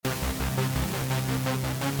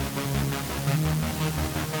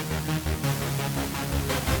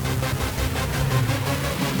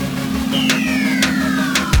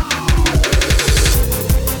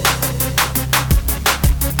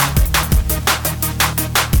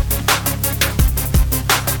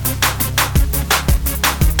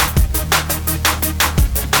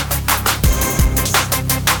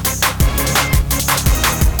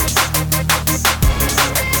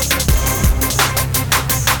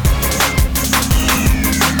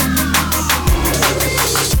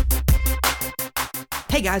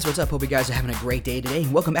Hey guys, what's up? Hope you guys are having a great day today,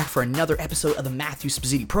 and welcome back for another episode of the Matthew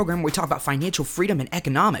Spazzini program where we talk about financial freedom and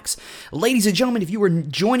economics. Ladies and gentlemen, if you were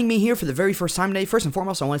joining me here for the very first time today, first and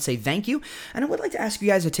foremost, I want to say thank you, and I would like to ask you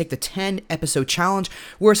guys to take the 10-episode challenge,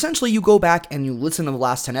 where essentially you go back and you listen to the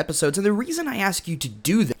last 10 episodes, and the reason I ask you to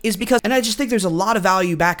do this is because, and I just think there's a lot of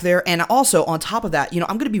value back there, and also, on top of that,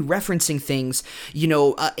 I'm going to be referencing things,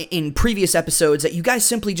 in previous episodes that you guys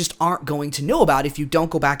simply just aren't going to know about if you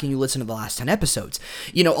don't go back and you listen to the last 10 episodes.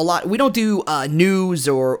 We don't do news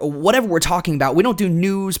or whatever we're talking about. We don't do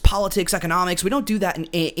news, politics, economics. We don't do that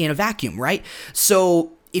in a vacuum, right?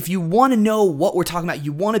 So if you want to know what we're talking about,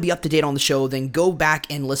 you want to be up to date on the show, then go back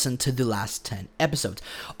and listen to the last 10 episodes.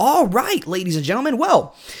 All right, ladies and gentlemen.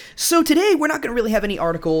 Well, so today we're not going to really have any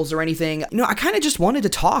articles or anything. I kind of just wanted to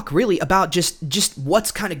talk really about just what's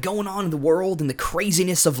kind of going on in the world and the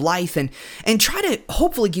craziness of life and try to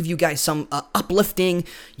hopefully give you guys some uplifting,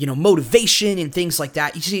 motivation and things like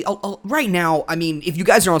that. You see, right now, if you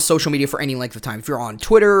guys are on social media for any length of time, if you're on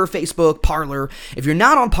Twitter, Facebook, Parler, if you're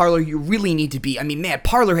not on Parler, you really need to be.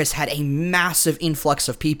 Parler has had a massive influx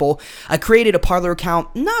of people. I created a Parler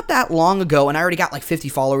account not that long ago, and I already got like 50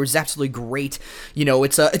 followers. It's absolutely great.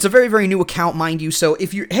 It's a very, very new account, mind you. So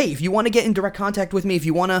if you want to get in direct contact with me, if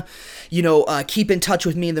you want to, keep in touch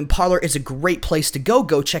with me, then Parler is a great place to go.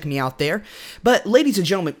 Go check me out there. But ladies and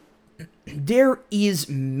gentlemen, there is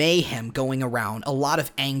mayhem going around, a lot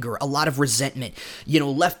of anger, a lot of resentment.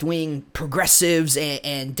 Left-wing progressives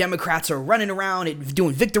and Democrats are running around and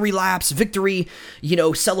doing victory laps,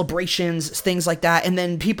 celebrations, things like that. And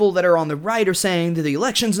then people that are on the right are saying that the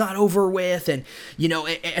election's not over with and,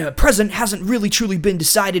 a president hasn't really truly been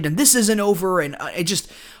decided and this isn't over and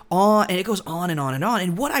it goes on and on and on.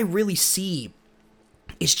 And what I really see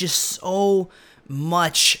is just so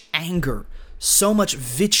much anger, so much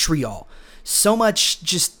vitriol, so much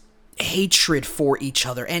just hatred for each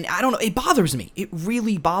other. And I don't know, it bothers me. It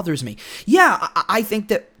really bothers me. Yeah, I think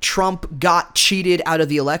that Trump got cheated out of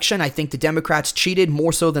the election. I think the Democrats cheated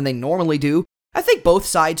more so than they normally do. I think both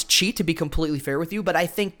sides cheat, to be completely fair with you, but I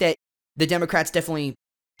think that the Democrats definitely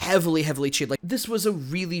heavily cheated. Like, this was a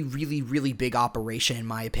really, really, really big operation, in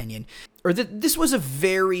my opinion. This was a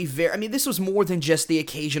very, very, this was more than just the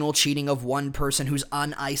occasional cheating of one person who's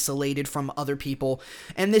unisolated from other people.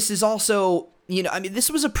 And this is also, this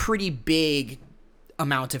was a pretty big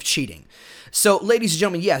amount of cheating. So, ladies and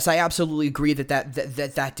gentlemen, yes, I absolutely agree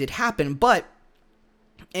that did happen, but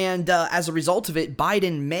as a result of it,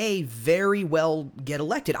 Biden may very well get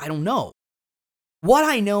elected. I don't know. What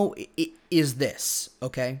I know is this,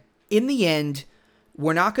 okay? In the end,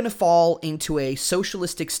 we're not going to fall into a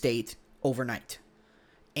socialistic state overnight.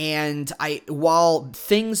 And while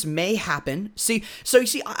things may happen,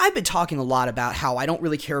 I've been talking a lot about how I don't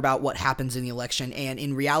really care about what happens in the election, and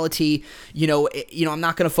in reality, I'm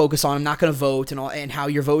not going to focus on, I'm not going to vote, and how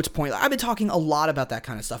your vote's pointless. I've been talking a lot about that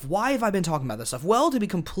kind of stuff. Why have I been talking about this stuff? Well, to be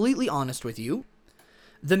completely honest with you,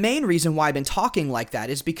 the main reason why I've been talking like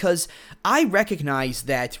that is because I recognize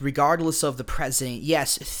that regardless of the president,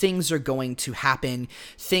 yes, things are going to happen,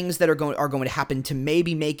 things that are going to happen to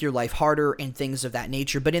maybe make your life harder and things of that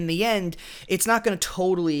nature. But in the end, it's not going to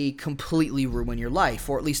totally, completely ruin your life,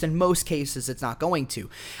 or at least in most cases, it's not going to.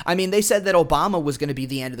 They said that Obama was going to be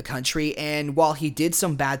the end of the country, and while he did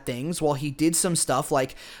some bad things, while he did some stuff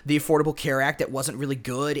like the Affordable Care Act that wasn't really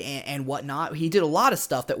good and whatnot, he did a lot of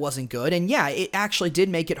stuff that wasn't good, and yeah, it actually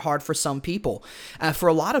did make it hard for some people, for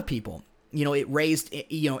a lot of people. It raised,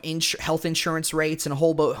 health insurance rates and a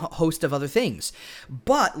whole host of other things.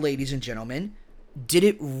 But, ladies and gentlemen, did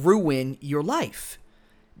it ruin your life?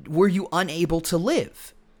 Were you unable to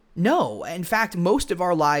live? No. In fact, most of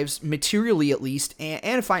our lives, materially at least,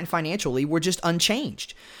 and financially, were just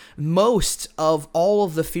unchanged. Most of all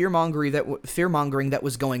of the fear-mongering that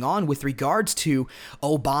was going on with regards to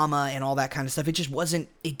Obama and all that kind of stuff, it just wasn't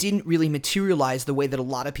it didn't really materialize the way that a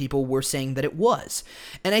lot of people were saying that it was.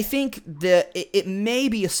 And I think that it may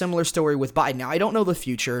be a similar story with Biden. Now, I don't know the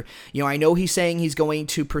future. I know he's saying he's going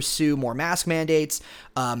to pursue more mask mandates.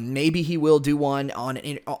 Maybe he will do one on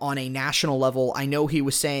a national level. I know he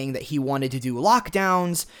was saying that he wanted to do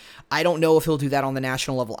lockdowns. I don't know if he'll do that on the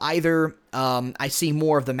national level either. I see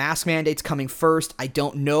more of the mask mandates coming first. I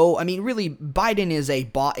don't know. I mean, really, Biden is a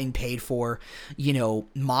bought and paid for,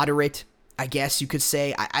 moderate, I guess you could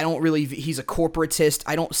say. I don't really, he's a corporatist.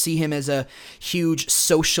 I don't see him as a huge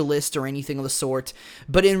socialist or anything of the sort.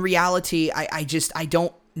 But in reality, I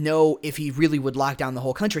don't know if he really would lock down the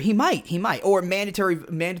whole country. He might. Or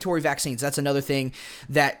mandatory vaccines. That's another thing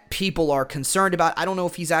that people are concerned about. I don't know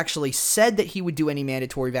if he's actually said that he would do any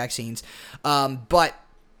mandatory vaccines. But,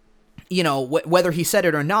 whether he said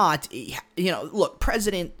it or not, look,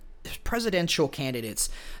 presidential candidates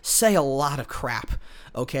say a lot of crap,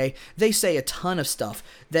 okay? They say a ton of stuff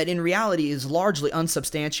that in reality is largely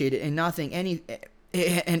unsubstantiated and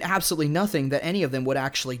absolutely nothing that any of them would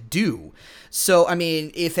actually do. So, I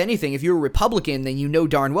mean, if anything, if you're a Republican, then you know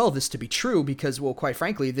darn well this to be true because, well, quite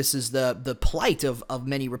frankly, this is the plight of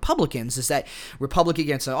many Republicans, is that Republican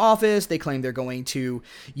gets in office, they claim they're going to,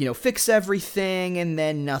 fix everything, and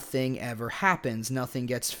then nothing ever happens. Nothing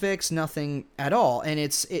gets fixed, nothing at all. And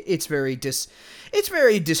it's very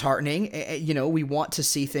disheartening. We want to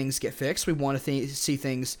see things get fixed. We want to see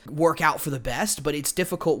things work out for the best, but it's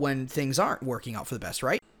difficult when things aren't working out for the best,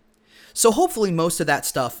 right? So hopefully most of that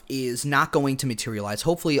stuff is not going to materialize.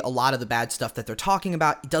 Hopefully a lot of the bad stuff that they're talking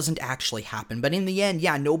about doesn't actually happen. But in the end,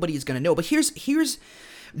 yeah, nobody's going to know. But here's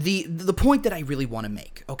the point that I really want to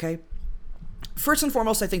make, okay? First and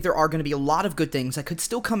foremost, I think there are going to be a lot of good things that could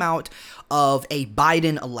still come out of a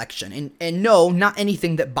Biden election. And no, not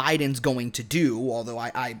anything that Biden's going to do, although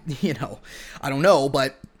I don't know,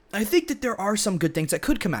 but I think that there are some good things that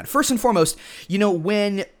could come out. First and foremost,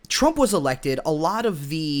 when Trump was elected, a lot of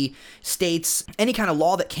the states, any kind of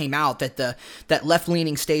law that came out that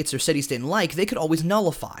left-leaning states or cities didn't like, they could always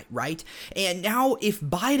nullify, right? And now if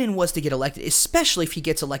Biden was to get elected, especially if he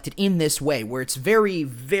gets elected in this way, where it's very,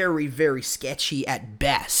 very, very sketchy at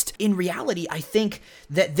best, in reality, I think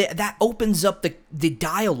that opens up the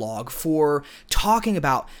dialogue for talking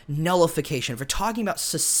about nullification, for talking about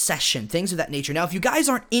secession, things of that nature. Now, if you guys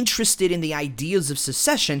aren't interested in the ideas of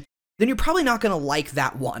secession, then you're probably not going to like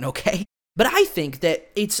that one, okay? But I think that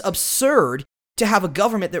it's absurd to have a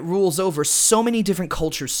government that rules over so many different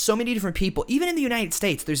cultures, so many different people. Even in the United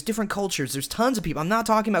States, there's different cultures. There's tons of people. I'm not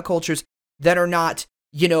talking about cultures that are not,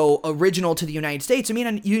 original to the United States. I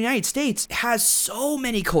mean, the United States has so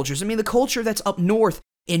many cultures. I mean, the culture that's up north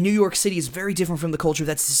in New York City is very different from the culture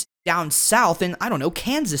that's down south in,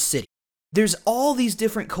 Kansas City. There's all these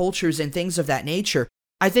different cultures and things of that nature.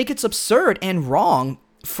 I think it's absurd and wrong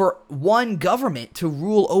for one government to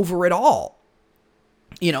rule over it all.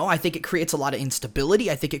 I think it creates a lot of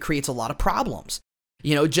instability. I think it creates a lot of problems.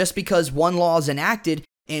 Just because one law is enacted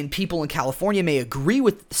and people in California may agree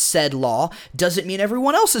with said law doesn't mean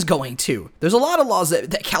everyone else is going to. There's a lot of laws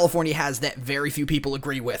that California has that very few people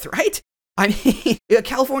agree with, right? I mean,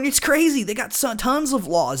 California's crazy. They got tons of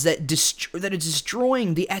laws that are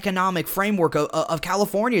destroying the economic framework of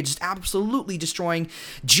California, just absolutely destroying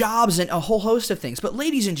jobs and a whole host of things. But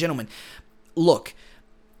ladies and gentlemen, look,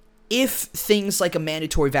 if things like a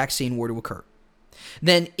mandatory vaccine were to occur,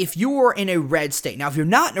 then if you're in a red state, now if you're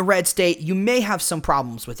not in a red state, you may have some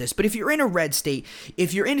problems with this, but if you're in a red state,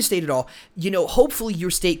 if you're in a state at all, hopefully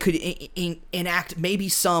your state could enact maybe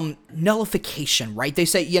some nullification, right? They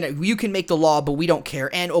say, you can make the law, but we don't care,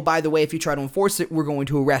 and oh, by the way, if you try to enforce it, we're going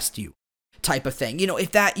to arrest you, type of thing.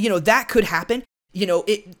 If that, that could happen.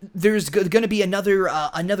 There's going to be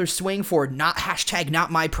another swing for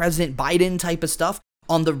not my president Biden type of stuff.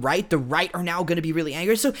 On the right are now going to be really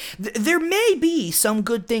angry. So there may be some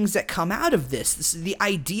good things that come out of this. This is the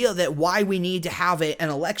idea that why we need to have an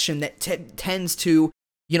election that tends to,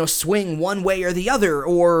 swing one way or the other,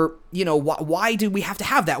 or, why do we have to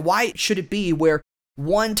have that? Why should it be where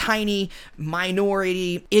one tiny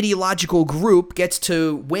minority ideological group gets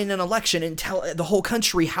to win an election and tell the whole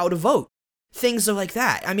country how to vote? Things like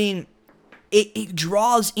that. I mean, it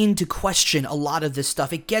draws into question a lot of this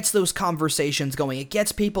stuff. It gets those conversations going. It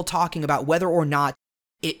gets people talking about whether or not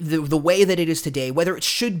the way that it is today, whether it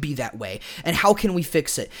should be that way, and how can we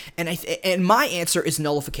fix it? And my answer is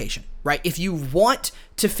nullification, right? If you want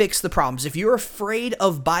to fix the problems, if you're afraid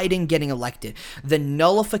of Biden getting elected, then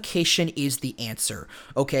nullification is the answer,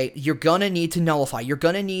 okay? You're gonna need to nullify. You're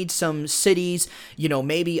gonna need some cities,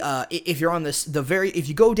 maybe if you're on if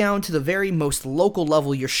you go down to the very most local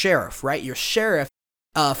level, your sheriff, right? Your sheriff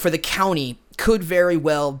for the county could very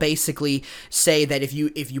well basically say that if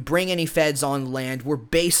you bring any feds on land, we're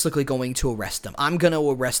basically going to arrest them. I'm going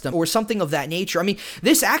to arrest them, or something of that nature. I mean,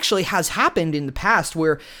 this actually has happened in the past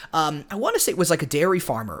where I want to say it was like a dairy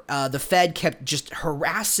farmer. The Fed kept just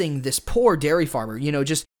harassing this poor dairy farmer,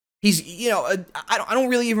 just he's, I don't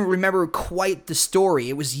really even remember quite the story.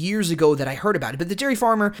 It was years ago that I heard about it. But the dairy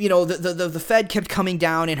farmer, the Fed kept coming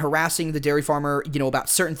down and harassing the dairy farmer, about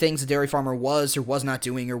certain things the dairy farmer was or was not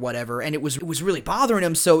doing or whatever. And it was really bothering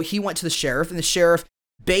him. So he went to the sheriff, and the sheriff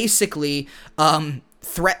basically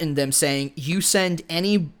threatened them, saying, you send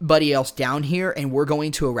anybody else down here and we're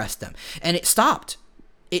going to arrest them. And it stopped.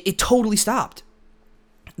 It totally stopped.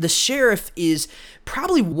 The sheriff is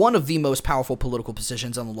probably one of the most powerful political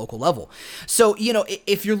positions on the local level. So,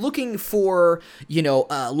 if you're looking for,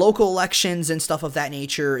 local elections and stuff of that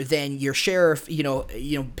nature, then your sheriff,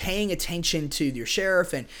 paying attention to your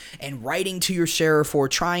sheriff and writing to your sheriff or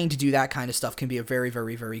trying to do that kind of stuff can be a very,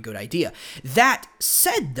 very, very good idea. That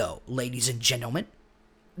said, though, ladies and gentlemen,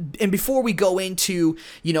 and before we go into,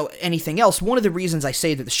 anything else, one of the reasons I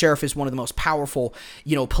say that the sheriff is one of the most powerful,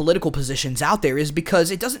 political positions out there is because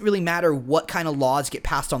it doesn't really matter what kind of laws get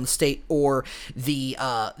passed on the state or the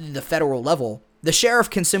federal level. The sheriff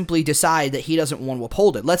can simply decide that he doesn't want to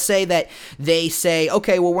uphold it. Let's say that they say,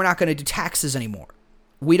 okay, well, we're not going to do taxes anymore.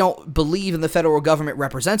 We don't believe in the federal government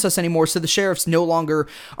represents us anymore, so the sheriffs no longer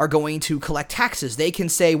are going to collect taxes. They can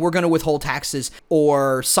say, we're going to withhold taxes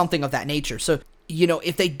or something of that nature. So,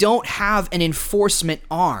 if they don't have an enforcement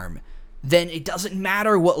arm, then it doesn't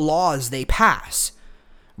matter what laws they pass,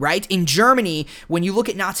 right? In Germany, when you look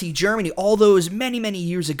at Nazi Germany, all those many, many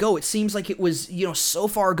years ago, it seems like it was, so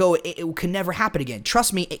far ago, it can never happen again.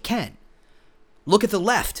 Trust me, it can. Look at the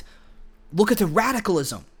left. Look at the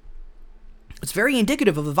radicalism. It's very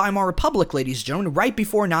indicative of the Weimar Republic, ladies and gentlemen, right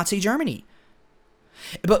before Nazi Germany.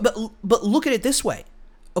 But look at it this way.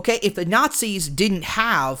 Okay, if the Nazis didn't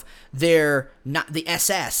have the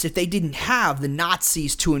SS, if they didn't have the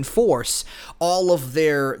Nazis to enforce all of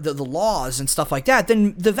the laws and stuff like that,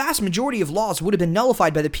 then the vast majority of laws would have been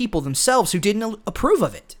nullified by the people themselves who didn't approve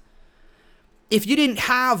of it. If you didn't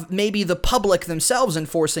have maybe the public themselves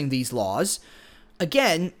enforcing these laws,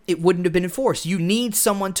 again, it wouldn't have been enforced. You need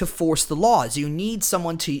someone to force the laws. You need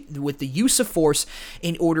someone with the use of force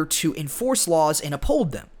in order to enforce laws and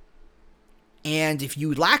uphold them. And if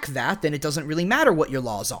you lack that, then it doesn't really matter what your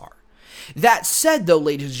laws are. That said, though,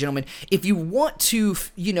 ladies and gentlemen, if you want to,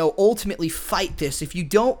 ultimately fight this, if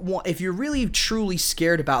you're really truly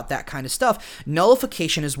scared about that kind of stuff,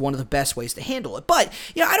 nullification is one of the best ways to handle it. But,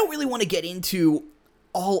 I don't really want to get into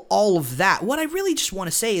all of that. What I really just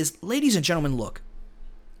want to say is, ladies and gentlemen, look,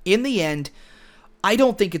 in the end, I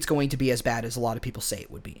don't think it's going to be as bad as a lot of people say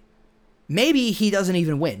it would be. Maybe he doesn't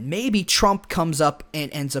even win. Maybe Trump comes up and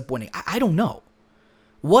ends up winning. I don't know.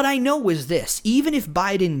 What I know is this. Even if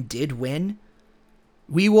Biden did win,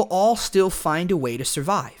 we will all still find a way to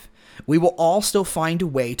survive. We will all still find a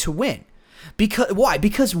way to win. Why?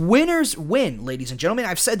 Because winners win, ladies and gentlemen.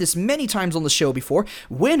 I've said this many times on the show before.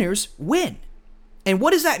 Winners win. And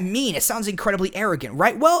what does that mean? It sounds incredibly arrogant,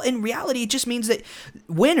 right? Well, in reality, it just means that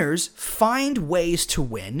winners find ways to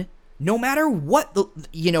win no matter what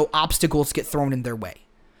obstacles get thrown in their way.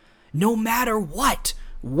 No matter what,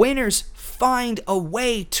 winners find a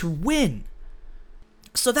way to win.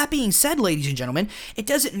 So that being said, ladies and gentlemen, it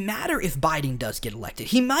doesn't matter if Biden does get elected.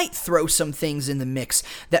 He might throw some things in the mix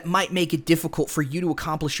that might make it difficult for you to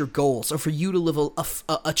accomplish your goals or for you to live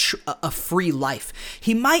a free life.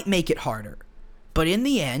 He might make it harder. But in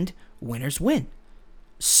the end, winners win.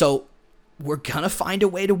 So we're going to find a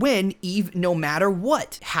way to win no matter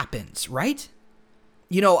what happens, right?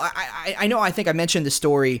 I know I think I mentioned the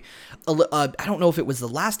story, I don't know if it was the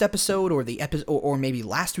last episode or the episode or maybe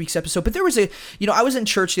last week's episode, but there was I was in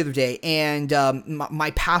church the other day and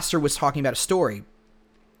my pastor was talking about a story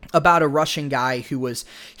about a Russian guy he was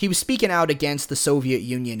speaking out against the Soviet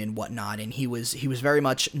Union and whatnot, and he was very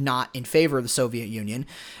much not in favor of the Soviet Union,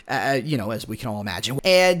 as we can all imagine.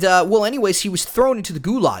 And anyways, he was thrown into the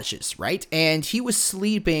gulags, right? And he was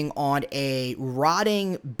sleeping on a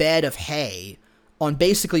rotting bed of hay on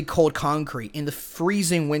basically cold concrete in the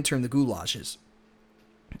freezing winter in the gulags.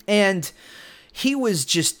 And he was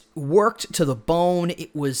just worked to the bone.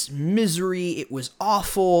 It was misery. It was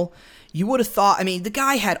awful. You would have thought, the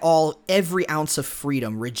guy had every ounce of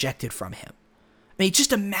freedom rejected from him.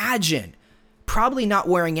 Just imagine, probably not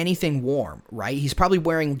wearing anything warm, right? He's probably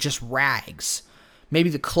wearing just rags. Maybe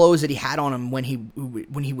the clothes that he had on him when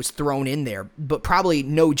he was thrown in there, but probably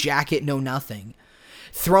no jacket, no nothing.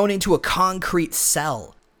 Thrown into a concrete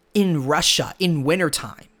cell in Russia in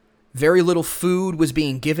wintertime. Very little food was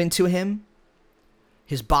being given to him.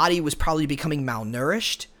 His body was probably becoming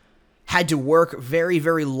malnourished, had to work very,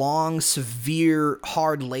 very long, severe,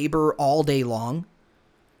 hard labor all day long.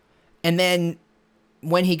 And then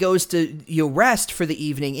when he goes to rest for the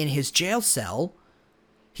evening in his jail cell,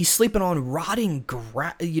 he's sleeping on rotting,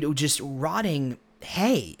 just rotting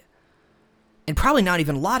hay. And probably not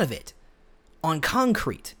even a lot of it. On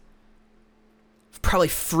concrete. Probably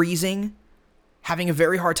freezing. Having a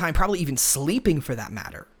very hard time. Probably even sleeping for that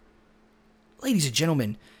matter. Ladies and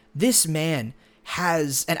gentlemen, this man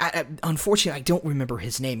has, and unfortunately I don't remember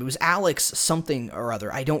his name. It was Alex something or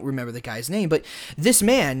other. I don't remember the guy's name. But this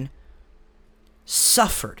man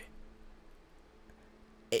suffered.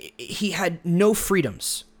 He had no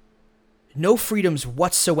freedoms. No freedoms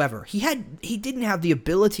whatsoever. He didn't have the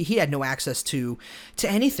ability, he had no access to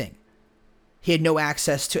anything. He had no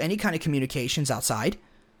access to any kind of communications outside.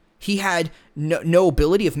 He had no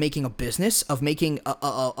ability of making a business, of making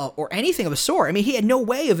or anything of a sort. I mean, he had no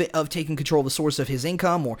way of taking control of the source of his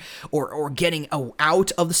income or getting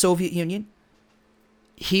out of the Soviet Union.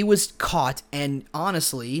 He was caught, and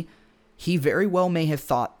honestly, he very well may have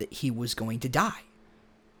thought that he was going to die.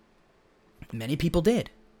 Many people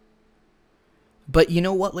did. But you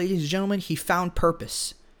know what, ladies and gentlemen? He found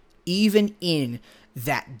purpose. Even in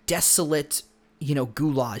that desolate,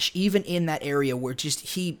 goulash. Even in that area where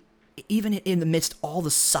even in the midst of all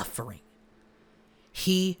the suffering,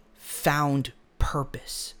 he found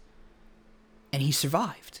purpose. And he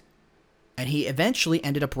survived. And he eventually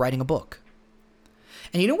ended up writing a book.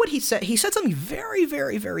 And you know what he said? He said something very,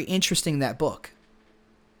 very, very interesting in that book.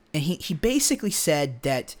 And he basically said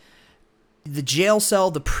that the jail cell,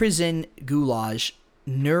 the prison goulash,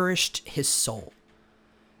 nourished his soul.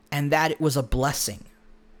 And that it was a blessing.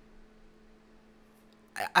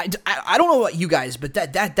 I don't know about you guys, but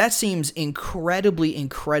that seems incredibly,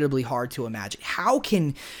 incredibly hard to imagine. How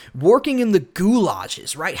can working in the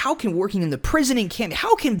goulashes, right? How can working in the prison encampment,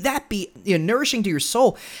 how can that be nourishing to your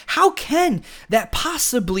soul? How can that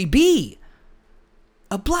possibly be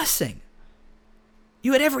a blessing?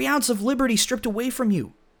 You had every ounce of liberty stripped away from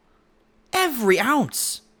you. Every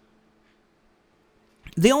ounce.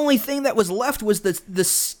 The only thing that was left was the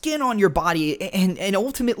skin on your body and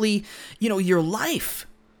ultimately, your life.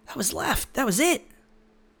 That was left. That was it.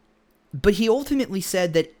 But he ultimately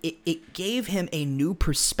said that it gave him a new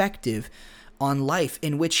perspective on life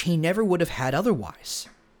in which he never would have had otherwise.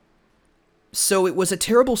 So it was a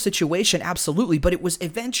terrible situation, absolutely, but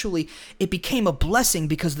it became a blessing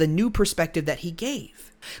because of the new perspective that he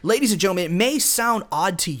gave. Ladies and gentlemen, it may sound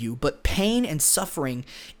odd to you, but pain and suffering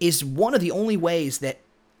is one of the only ways that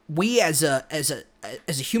we as a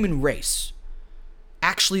human race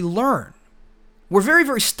actually learn. We're very,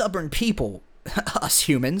 very stubborn people, us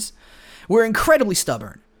humans. We're incredibly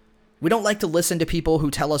stubborn. We don't like to listen to people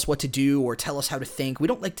who tell us what to do or tell us how to think. We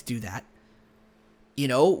don't like to do that.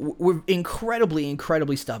 We're incredibly,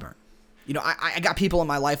 incredibly stubborn. I got people in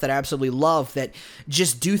my life that I absolutely love that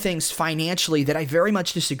just do things financially that I very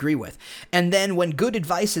much disagree with. And then when good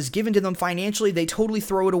advice is given to them financially, they totally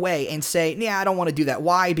throw it away and say, yeah, I don't want to do that.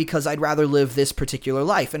 Why? Because I'd rather live this particular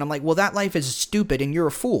life. And I'm like, well, that life is stupid and you're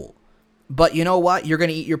a fool. But you know what? You're going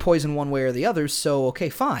to eat your poison one way or the other, so okay,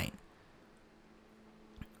 fine.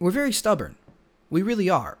 We're very stubborn. We really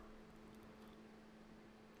are.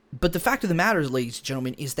 But the fact of the matter, ladies and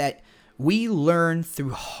gentlemen, is that we learn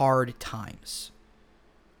through hard times.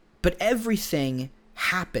 But everything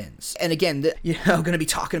happens. And again, I'm going to be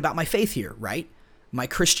talking about my faith here, right? My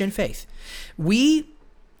Christian faith.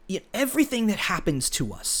 Everything that happens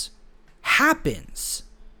to us happens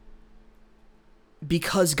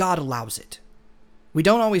because God allows it. We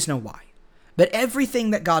don't always know why. But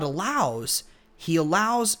everything that God allows, He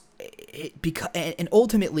allows it because, and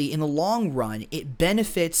ultimately in the long run, it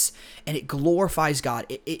benefits and it glorifies God.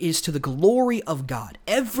 It is to the glory of God.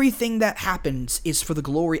 Everything that happens is for the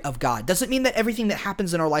glory of God. Doesn't mean that everything that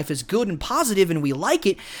happens in our life is good and positive and we like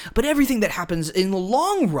it, but everything that happens in the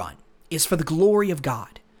long run is for the glory of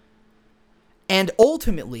God. And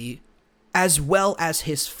ultimately, as well as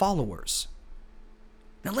His followers.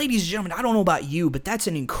 Now, ladies and gentlemen, I don't know about you, but that's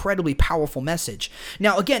an incredibly powerful message.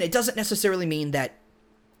 Now, again, it doesn't necessarily mean that,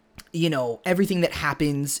 everything that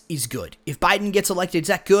happens is good. If Biden gets elected, is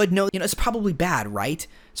that good? No, it's probably bad, right?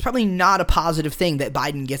 It's probably not a positive thing that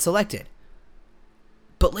Biden gets elected.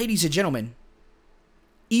 But ladies and gentlemen,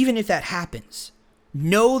 even if that happens,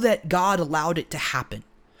 know that God allowed it to happen.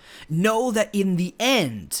 Know that in the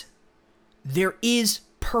end, there is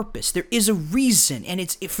purpose. There is a reason, and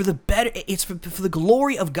it's for the better. It's for the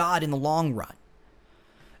glory of God in the long run.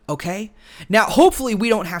 Okay? Now, hopefully we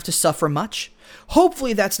don't have to suffer much.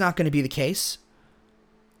 Hopefully that's not going to be the case.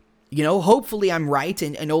 Hopefully I'm right,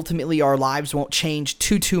 and ultimately our lives won't change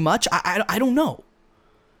too much. I don't know.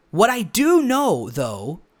 What I do know,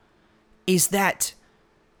 though, is that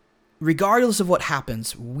regardless of what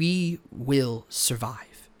happens, we will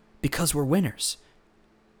survive because we're winners.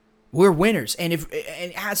 We're winners, and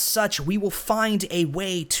as such, we will find a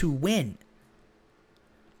way to win.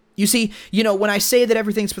 You see, when I say that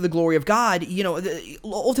everything's for the glory of God,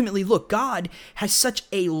 ultimately, look, God has such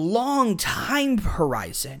a long time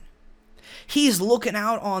horizon. He's looking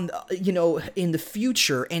out on, in the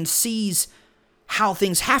future and sees how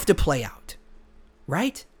things have to play out,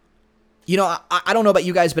 right? I don't know about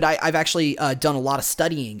you guys, but I've actually done a lot of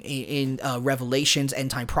studying in Revelations,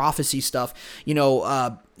 end time prophecy stuff.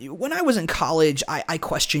 When I was in college, I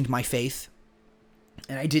questioned my faith.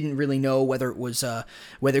 And I didn't really know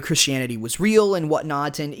whether Christianity was real and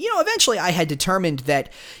whatnot. And, eventually I had determined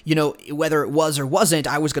that, whether it was or wasn't,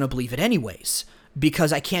 I was going to believe it anyways,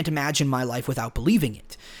 because I can't imagine my life without believing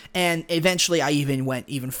it. And eventually I even went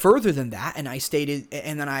even further than that. And I stated,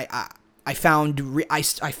 and then I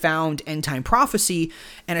found end time prophecy,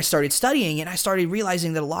 and I started studying, and I started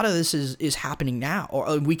realizing that a lot of this is happening now,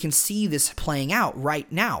 or we can see this playing out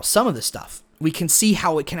right now. Some of the stuff. We can see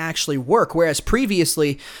how it can actually work. Whereas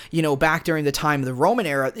previously, back during the time of the Roman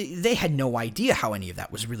era, they had no idea how any of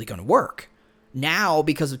that was really going to work. Now,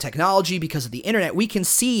 because of technology, because of the internet, we can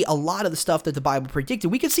see a lot of the stuff that the Bible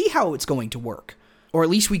predicted. We can see how it's going to work. Or at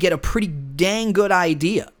least we get a pretty dang good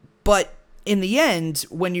idea. But in the end,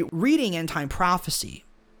 when you're reading end time prophecy,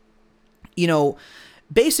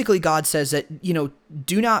 basically God says that,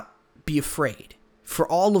 do not be afraid, for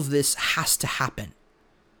all of this has to happen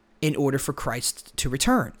in order for Christ to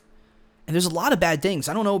return. And there's a lot of bad things.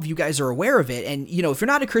 I don't know if you guys are aware of it. And, if you're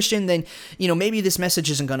not a Christian, then, maybe this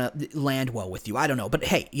message isn't going to land well with you. I don't know. But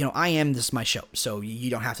hey, this is my show. So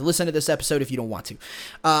you don't have to listen to this episode if you don't want to.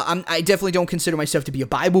 I definitely don't consider myself to be a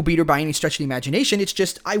Bible beater by any stretch of the imagination. It's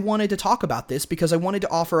just I wanted to talk about this because I wanted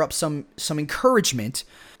to offer up some encouragement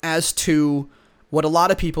as to what a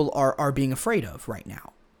lot of people are being afraid of right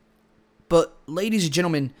now. But ladies and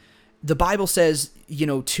gentlemen, the Bible says,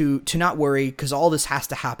 to not worry, because all this has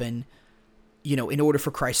to happen, in order for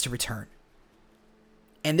Christ to return.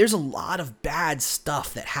 And there's a lot of bad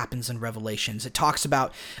stuff that happens in Revelations. It talks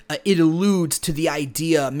about, it alludes to the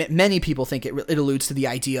idea, many people think it alludes to the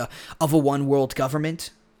idea of a one world government,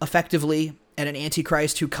 effectively, and an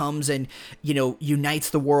antichrist who comes and,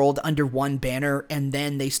 unites the world under one banner, and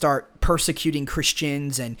then they start persecuting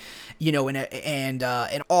Christians and,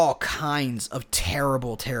 and all kinds of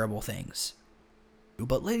terrible, terrible things.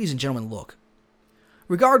 But ladies and gentlemen, look,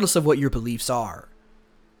 regardless of what your beliefs are,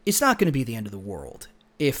 it's not going to be the end of the world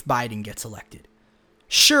if Biden gets elected.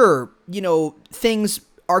 Sure, things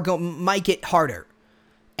might get harder.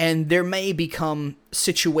 And there may become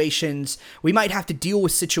situations, we might have to deal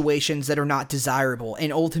with situations that are not desirable,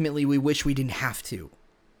 and ultimately we wish we didn't have to.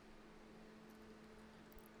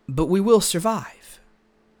 But we will survive.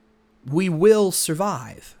 We will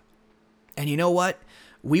survive. And you know what?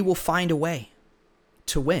 We will find a way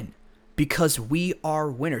to win, because we are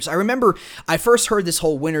winners. I remember I first heard this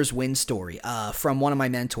whole winners win story from one of my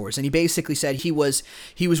mentors, and he basically said he was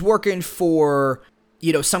working for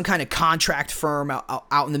some kind of contract firm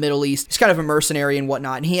out in the Middle East. He's kind of a mercenary and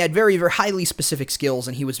whatnot, and he had very, very highly specific skills,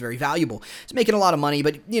 and he was very valuable. He's making a lot of money,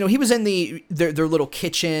 but, he was in their little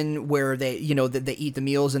kitchen where they eat the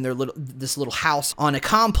meals in this little house on a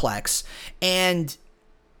complex, and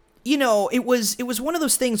it was one of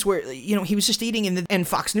those things where, he was just eating and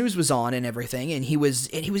Fox News was on and everything. And he was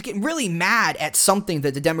getting really mad at something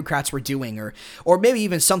that the Democrats were doing, or maybe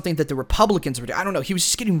even something that the Republicans were doing. I don't know. He was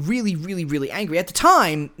just getting really, really, really angry. At the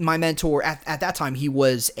time, my mentor at that time, he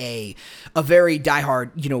was a very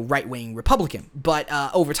diehard, right-wing Republican. But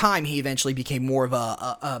over time, he eventually became more of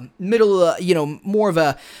a middle of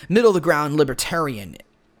the ground libertarian.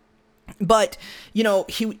 But,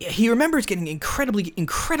 he remembers getting incredibly,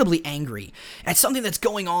 incredibly angry at something that's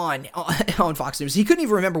going on Fox News. He couldn't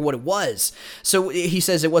even remember what it was. So he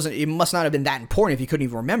says it must not have been that important if he couldn't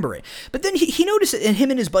even remember it. But then he noticed it, and him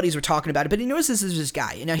and his buddies were talking about it, but he noticed this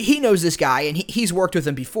guy. Now, he knows this guy, and he's worked with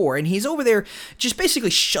him before, and he's over there just basically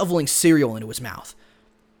shoveling cereal into his mouth,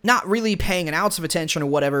 not really paying an ounce of attention or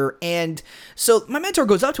whatever. And so my mentor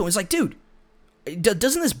goes up to him and is like, dude,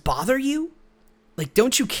 doesn't this bother you? Like,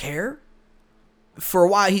 don't you care? For a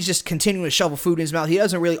while, he's just continuing to shovel food in his mouth. He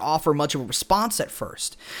doesn't really offer much of a response at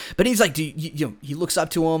first. But he's like, he looks up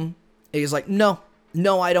to him. And he's like, no,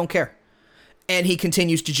 I don't care. And he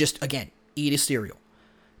continues to just, again, eat his cereal.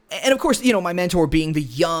 And of course, my mentor being the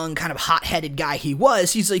young, kind of hot-headed guy he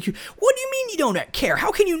was, he's like, what do you mean you don't care?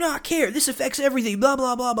 How can you not care? This affects everything, blah,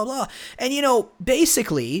 blah, blah, blah, blah. And,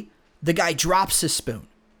 basically, the guy drops his spoon.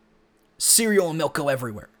 Cereal and milk go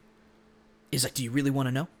everywhere. He's like, do you really want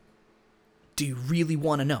to know? Do you really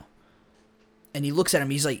want to know? And he looks at him,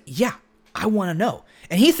 he's like, yeah, I want to know.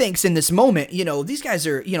 And he thinks in this moment, these guys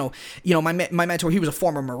are, my mentor, he was a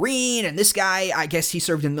former Marine, and this guy, I guess he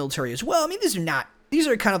served in the military as well. I mean, these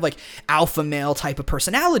are kind of like alpha male type of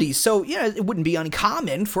personalities. So, it wouldn't be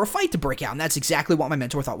uncommon for a fight to break out. And that's exactly what my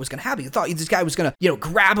mentor thought was going to happen. He thought this guy was going to,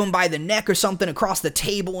 grab him by the neck or something across the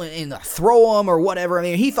table and throw him or whatever. I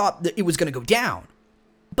mean, he thought that it was going to go down.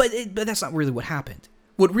 But that's not really what happened.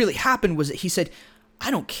 What really happened was that he said,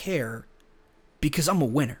 I don't care because I'm a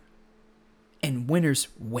winner. And winners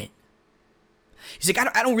win. He's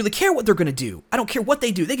like, I don't really care what they're going to do. I don't care what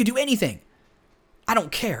they do. They could do anything. I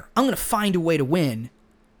don't care. I'm going to find a way to win,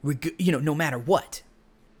 no matter what.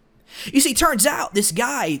 You see, turns out this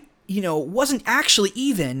guy, wasn't actually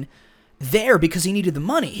even there because he needed the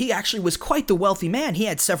money. He actually was quite the wealthy man. He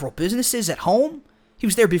had several businesses at home. He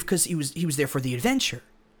was there because he was there for the adventure.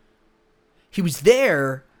 He was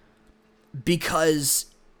there because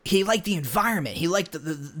he liked the environment. He liked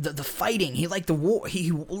the fighting. He liked the war.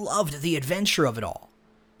 He loved the adventure of it all.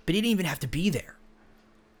 But he didn't even have to be there.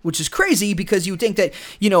 Which is crazy because you would think that,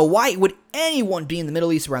 why would anyone be in the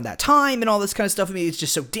Middle East around that time and all this kind of stuff? I mean, it's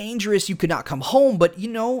just so dangerous. You could not come home. But,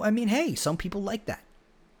 hey, some people like that.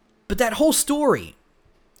 But that whole story,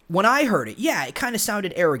 when I heard it, yeah, it kind of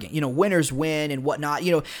sounded arrogant. Winners win and whatnot,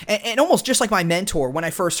 and almost just like my mentor, when I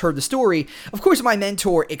first heard the story, of course, my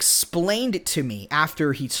mentor explained it to me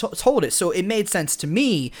after he told it. So it made sense to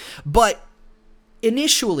me. But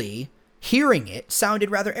initially, hearing it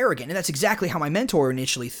sounded rather arrogant. And that's exactly how my mentor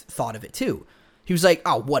initially thought of it too. He was like,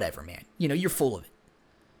 oh, whatever, man. You're full of it.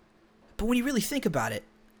 But when you really think about it,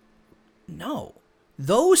 no.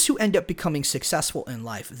 Those who end up becoming successful in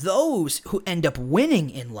life, those who end up winning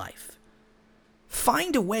in life,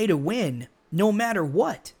 find a way to win no matter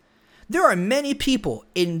what. There are many people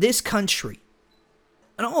in this country,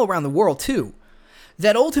 and all around the world too,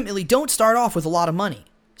 that ultimately don't start off with a lot of money.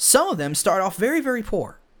 Some of them start off very, very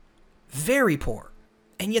poor. Very poor.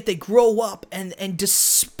 And yet they grow up and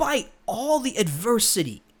despite all the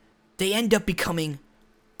adversity, they end up becoming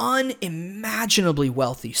unimaginably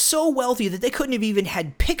wealthy. So wealthy that they couldn't have even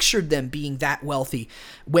had pictured them being that wealthy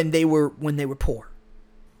when they were poor.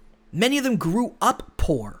 Many of them grew up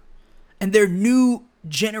poor and they're new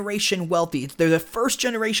generation wealthy. They're the first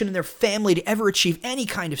generation in their family to ever achieve any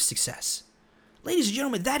kind of success. Ladies and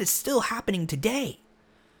gentlemen, that is still happening today.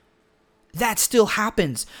 That still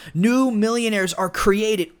happens. New millionaires are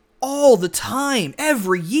created all the time,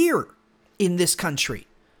 every year in this country.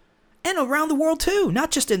 And around the world too, not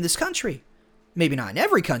just in this country. Maybe not in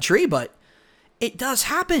every country, but it does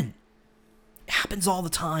happen. It happens all the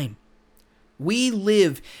time. We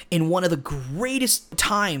live in one of the greatest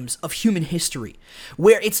times of human history,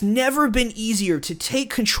 where it's never been easier to take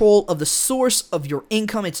control of the source of your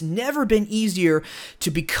income. It's never been easier to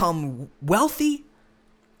become wealthy.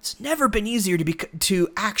 It's never been easier to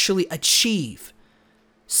actually achieve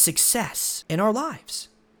success in our lives.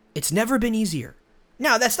 It's never been easier.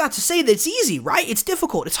 Now, that's not to say that it's easy, right? It's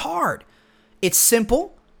difficult. It's hard. It's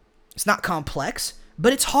simple. It's not complex,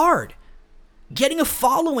 but it's hard. Getting a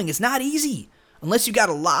following is not easy. Unless you got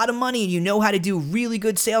a lot of money and you know how to do really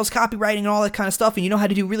good sales, copywriting, and all that kind of stuff, and you know how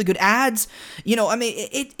to do really good ads,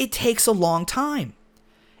 it takes a long time.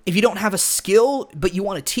 If you don't have a skill, but you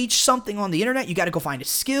want to teach something on the internet, you got to go find a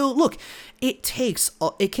skill. Look, it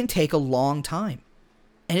can take a long time,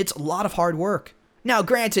 and it's a lot of hard work. Now,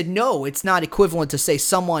 granted, no, it's not equivalent to, say,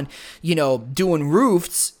 someone, doing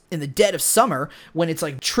roofs in the dead of summer when it's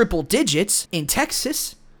like triple digits in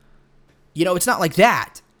Texas. It's not like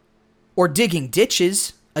that. Or digging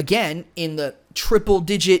ditches, again, in the triple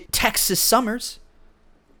digit Texas summers.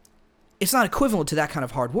 It's not equivalent to that kind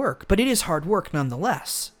of hard work, but it is hard work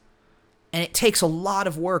nonetheless. And it takes a lot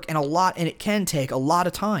of work and it can take a lot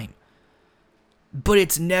of time. But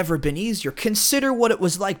it's never been easier. Consider what it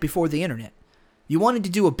was like before the internet. You wanted to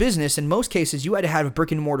do a business, in most cases, you had to have a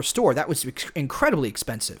brick and mortar store. That was incredibly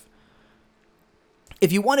expensive.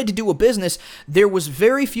 If you wanted to do a business, there was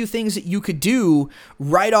very few things that you could do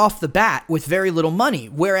right off the bat with very little money.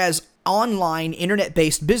 Whereas online,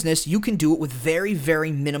 internet-based business, you can do it with very,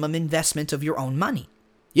 very minimum investment of your own money.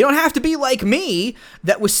 You don't have to be like me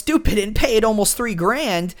that was stupid and paid almost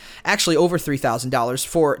 $3,000, actually over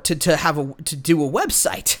 $3,000 to do a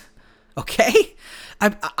website. Okay?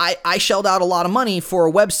 I shelled out a lot of money for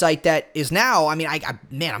a website that is now, I mean,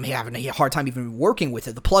 I'm having a hard time even working with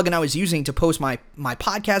it. The plugin I was using to post my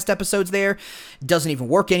podcast episodes there doesn't even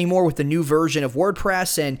work anymore with the new version of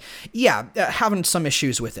WordPress. And yeah, having some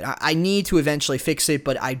issues with it. I need to eventually fix it,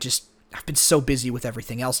 but I've been so busy with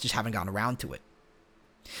everything else, just haven't gotten around to it.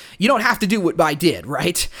 You don't have to do what I did,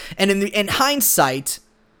 right? And in hindsight,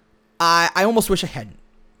 I almost wish I hadn't.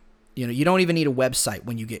 You know, you don't even need a website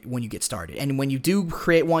when you get started. And when you do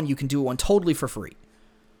create one, you can do one totally for free.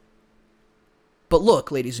 But look,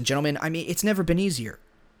 ladies and gentlemen, I mean, it's never been easier.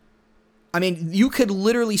 I mean, you could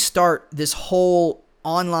literally start this whole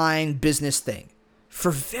online business thing for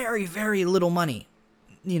very, very little money.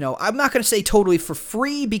 You know, I'm not going to say totally for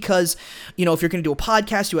free because, you know, if you're going to do a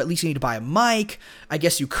podcast, you at least need to buy a mic. I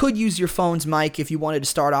guess you could use your phone's mic if you wanted to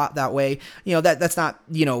start out that way. You know, that's not,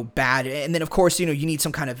 you know, bad. And then, of course, you know, you need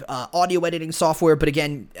some kind of audio editing software. But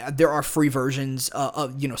again, there are free versions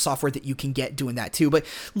of, you know, software that you can get doing that too. But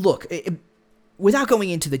look, without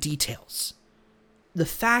going into the details, the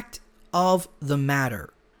fact of the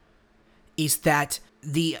matter is that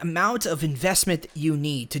the amount of investment that you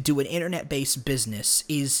need to do an internet-based business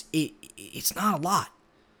it's not a lot.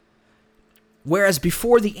 Whereas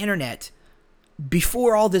before the internet,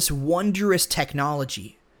 before all this wondrous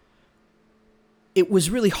technology, it was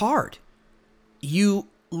really hard. You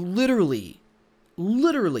literally,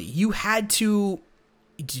 you had to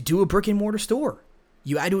do a brick and mortar store.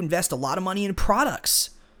 You had to invest a lot of money in products,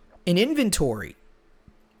 in inventory.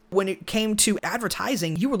 When it came to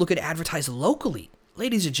advertising, you were looking to advertise locally.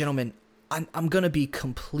 Ladies and gentlemen, I'm going to be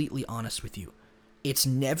completely honest with you. It's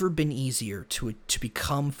never been easier to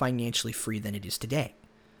become financially free than it is today.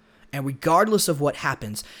 And regardless of what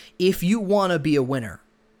happens, if you want to be a winner,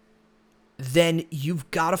 then you've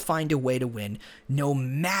got to find a way to win no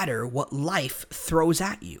matter what life throws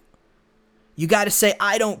at you. You got to say,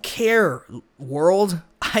 I don't care, world.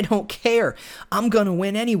 I don't care. I'm going to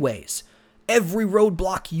win anyways. Every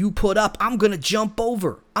roadblock you put up, I'm going to jump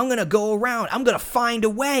over. I'm going to go around. I'm going to find a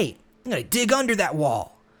way. I'm going to dig under that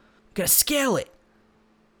wall. I'm going to scale it.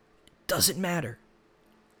 Doesn't matter.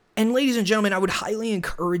 And ladies and gentlemen, I would highly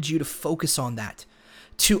encourage you to focus on that.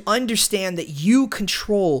 To understand that you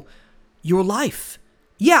control your life.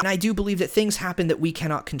 Yeah, and I do believe that things happen that we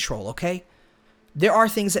cannot control, okay? There are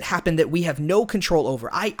things that happen that we have no control over.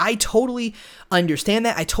 I totally understand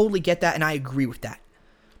that. I totally get that, and I agree with that.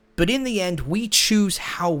 But in the end, we choose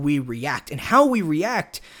how we react. And how we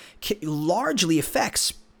react largely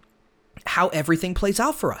affects how everything plays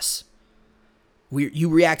out for us. You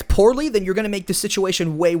react poorly, then you're going to make the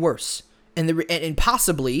situation way worse. And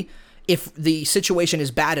possibly, if the situation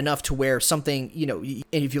is bad enough to where something, you know, and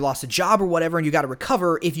if you lost a job or whatever and you got to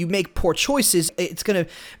recover, if you make poor choices, it's going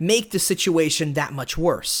to make the situation that much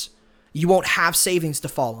worse. You won't have savings to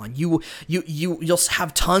fall on. You'll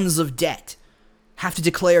have tons of debt. Have to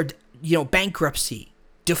declare, you know, bankruptcy,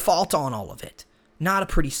 default on all of it. Not a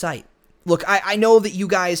pretty sight. Look, I know that you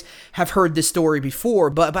guys have heard this story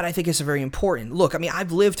before, but I think it's very important. Look, I mean,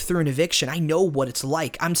 I've lived through an eviction. I know what it's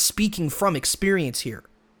like. I'm speaking from experience here.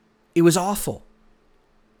 It was awful.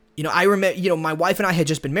 You know, I remember, you know, my wife and I had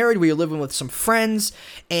just been married. We were living with some friends,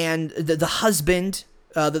 and the husband,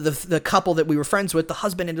 the couple that we were friends with, the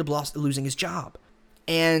husband ended up losing his job.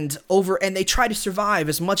 And they tried to survive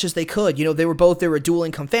as much as they could. You know, they were a dual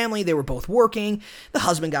income family. They were both working. The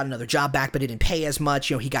husband got another job back, but it didn't pay as much.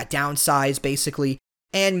 You know, he got downsized basically.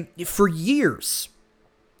 And for years,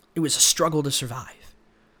 it was a struggle to survive.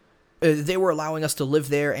 They were allowing us to live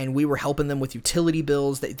there, and we were helping them with utility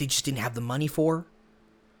bills that they just didn't have the money for.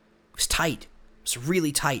 It was tight. It was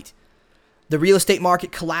really tight. The real estate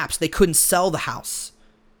market collapsed. They couldn't sell the house,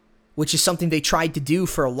 which is something they tried to do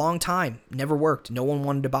for a long time. Never worked. No one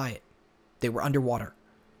wanted to buy it. They were underwater.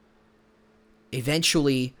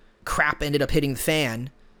 Eventually, crap ended up hitting the fan,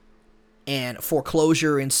 and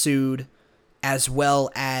foreclosure ensued, as well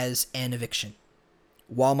as an eviction,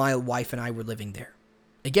 while my wife and I were living there.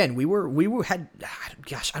 Again, we had,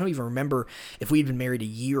 gosh, I don't even remember if we'd been married a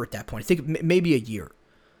year at that point. I think maybe a year.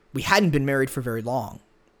 We hadn't been married for very long.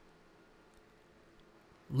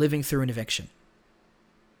 Living through an eviction.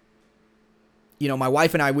 You know, my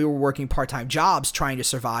wife and I, we were working part-time jobs trying to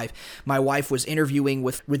survive. My wife was interviewing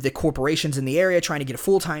with the corporations in the area, trying to get a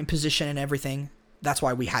full-time position and everything. That's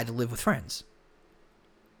why we had to live with friends.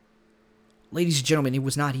 Ladies and gentlemen, it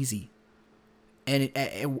was not easy.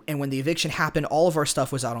 And when the eviction happened, all of our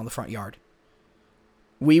stuff was out on the front yard.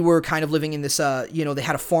 We were kind of living in this, they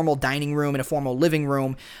had a formal dining room and a formal living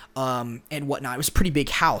room and whatnot. It was a pretty big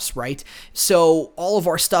house, right? So all of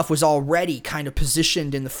our stuff was already kind of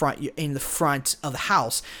positioned in the front of the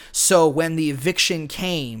house. So when the eviction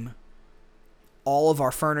came, all of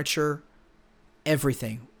our furniture,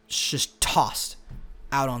 everything, just tossed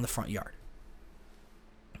out on the front yard.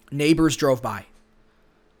 Neighbors drove by,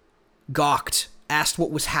 gawked, asked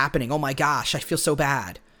what was happening. Oh my gosh, I feel so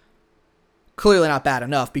bad. Clearly not bad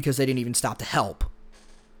enough because they didn't even stop to help.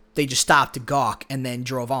 They just stopped to gawk and then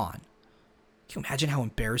drove on. Can you imagine how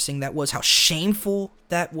embarrassing that was? How shameful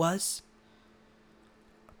that was?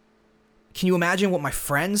 Can you imagine what my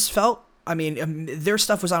friends felt? I mean, their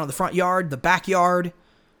stuff was out on the front yard, the backyard.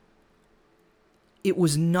 It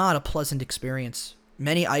was not a pleasant experience.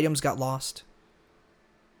 Many items got lost.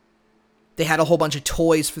 They had a whole bunch of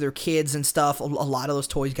toys for their kids and stuff. A lot of those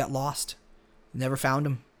toys got lost. Never found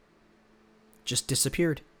them. Just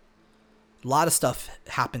disappeared. A lot of stuff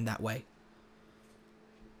happened that way.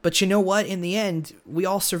 But you know what? In the end, we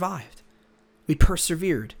all survived. We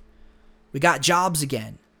persevered. We got jobs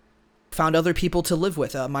again. Found other people to live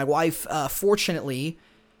with. My wife, fortunately,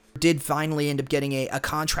 did finally end up getting a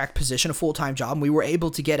contract position, a full-time job, and we were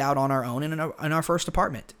able to get out on our own in our first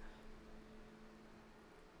apartment.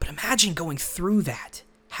 But imagine going through that,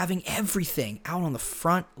 having everything out on the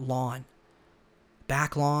front lawn,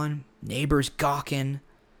 back lawn, neighbors gawking.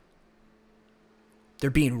 They're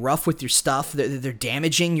being rough with your stuff. They're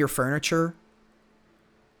damaging your furniture.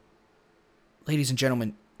 Ladies and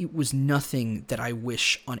gentlemen, it was nothing that I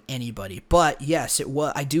wish on anybody. But yes, it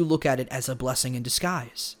was. I do look at it as a blessing in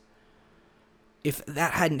disguise. If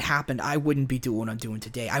that hadn't happened, I wouldn't be doing what I'm doing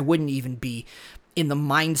today. I wouldn't even be in the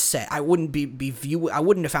mindset. I wouldn't I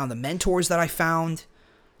wouldn't have found the mentors that I found.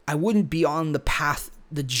 I wouldn't be on the path,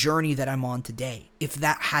 the journey that I'm on today if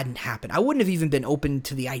that hadn't happened. I wouldn't have even been open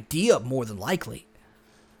to the idea, more than likely.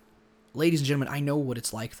 Ladies and gentlemen, I know what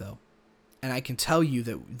it's like, though. And I can tell you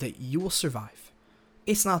that you will survive.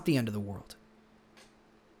 It's not the end of the world.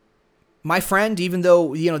 My friend, even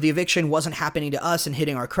though, the eviction wasn't happening to us and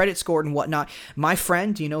hitting our credit score and whatnot, my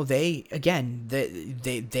friend, they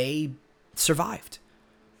survived.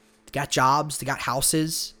 They got jobs, they got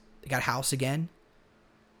houses, they got a house again.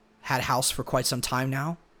 Had a house for quite some time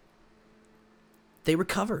now. They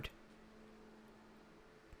recovered.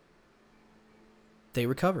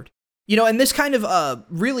 And this kind of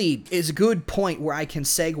really is a good point where I can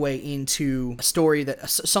segue into a story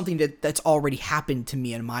something that's already happened to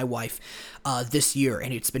me and my wife this year,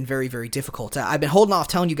 and it's been very, very difficult. I've been holding off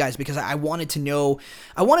telling you guys because I wanted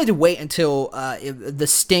to wait until the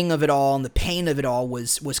sting of it all and the pain of it all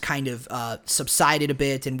was kind of subsided a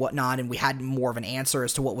bit and whatnot, and we had more of an answer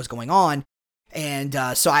as to what was going on. And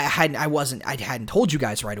so I hadn't told you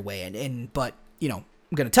guys right away, but I'm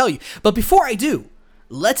gonna tell you. But before I do,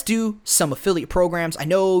 let's do some affiliate programs. I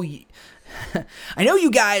know you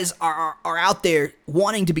guys are out there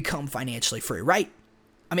wanting to become financially free, right?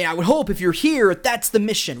 I mean, I would hope if you're here, that's the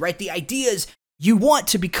mission, right? The idea is you want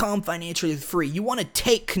to become financially free. You want to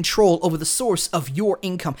take control over the source of your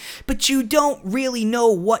income, but you don't really know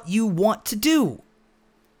what you want to do.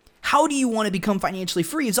 How do you want to become financially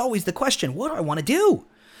free is always the question. What do I want to do?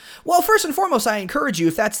 Well, first and foremost, I encourage you,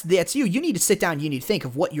 if that's you need to sit down, you need to think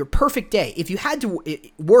of what your perfect day, if you had to,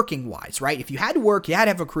 working-wise, right? If you had to work, you had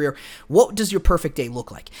to have a career, what does your perfect day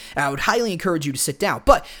look like? And I would highly encourage you to sit down.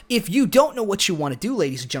 But if you don't know what you want to do,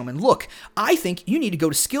 ladies and gentlemen, look, I think you need to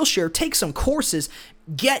go to Skillshare, take some courses,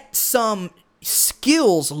 get some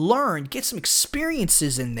skills learned, get some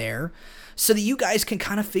experiences in there so that you guys can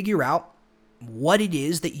kind of figure out what it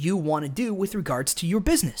is that you want to do with regards to your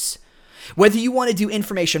business. Whether you want to do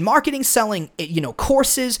information marketing, selling,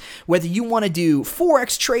 courses, whether you want to do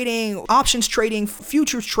Forex trading, options trading,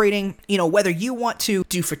 futures trading, whether you want to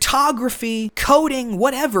do photography, coding,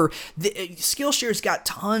 whatever, Skillshare's got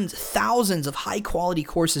thousands of high quality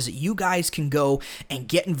courses that you guys can go and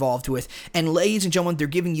get involved with. And ladies and gentlemen, they're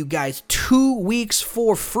giving you guys 2 weeks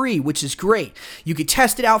for free, which is great. You could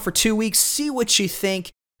test it out for 2 weeks, see what you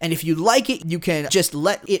think. And if you like it, you can just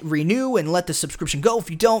let it renew and let the subscription go. If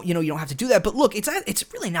you don't, you don't have to do that. But look, it's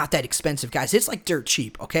really not that expensive, guys. It's like dirt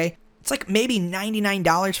cheap, okay? It's like maybe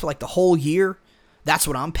 $99 for like the whole year. That's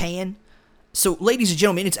what I'm paying. So, ladies and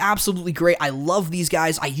gentlemen, it's absolutely great. I love these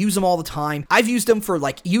guys. I use them all the time. I've used them for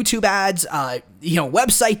like YouTube ads,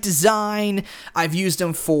 website design. I've used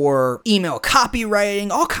them for email copywriting,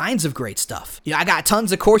 all kinds of great stuff. I got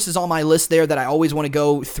tons of courses on my list there that I always want to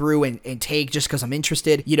go through and take just because I'm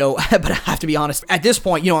interested, but I have to be honest. At this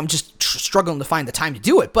point, I'm just struggling to find the time to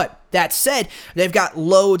do it. But that said, they've got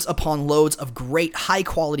loads upon loads of great high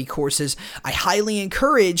quality courses. I highly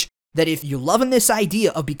encourage that if you're loving this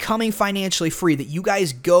idea of becoming financially free, that you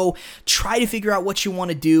guys go try to figure out what you want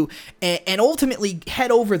to do and ultimately head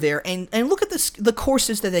over there and look at the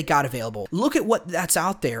courses that they got available. Look at what that's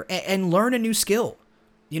out there and learn a new skill.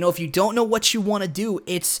 You know, if you don't know what you want to do,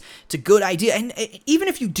 it's a good idea. And even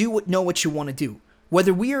if you do know what you want to do,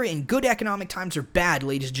 whether we are in good economic times or bad,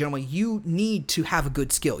 ladies and gentlemen, you need to have a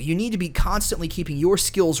good skill. You need to be constantly keeping your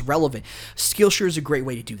skills relevant. Skillshare is a great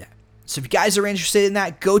way to do that. So if you guys are interested in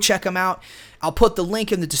that, go check them out. I'll put the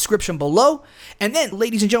link in the description below. And then,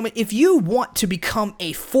 ladies and gentlemen, if you want to become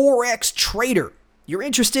a Forex trader, you're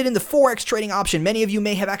interested in the Forex trading option. Many of you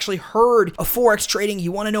may have actually heard of Forex trading.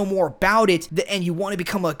 You want to know more about it, and you want to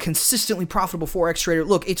become a consistently profitable Forex trader.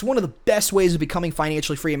 Look, it's one of the best ways of becoming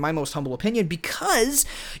financially free, in my most humble opinion, because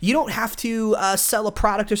you don't have to sell a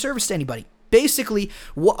product or service to anybody. Basically,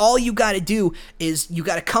 all you got to do is you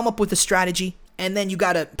got to come up with a strategy, and then you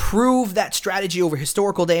got to prove that strategy over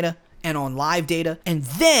historical data and on live data. And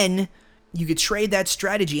then you could trade that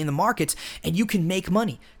strategy in the markets and you can make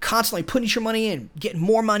money. Constantly putting your money in, getting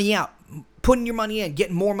more money out. Putting your money in,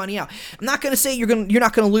 getting more money out. I'm not going to say you're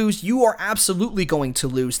not going to lose. You are absolutely going to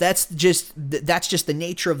lose. That's just the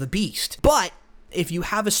nature of the beast. But if you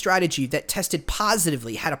have a strategy that tested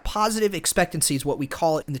positively, had a positive expectancy is what we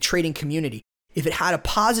call it in the trading community. If it had a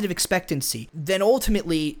positive expectancy, then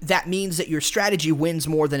ultimately that means that your strategy wins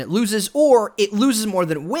more than it loses, or it loses more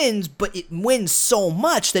than it wins, but it wins so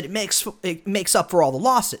much that it makes up for all the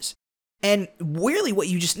losses. And really what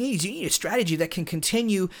you just need is you need a strategy that can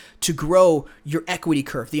continue to grow your equity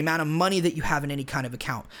curve, the amount of money that you have in any kind of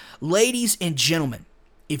account. Ladies and gentlemen,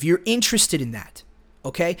 if you're interested in that,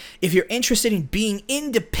 okay? If you're interested in being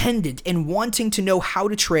independent and wanting to know how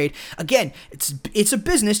to trade, again, it's a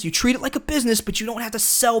business. You treat it like a business, but you don't have to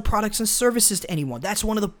sell products and services to anyone. That's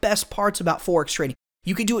one of the best parts about Forex trading.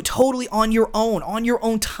 You can do it totally on your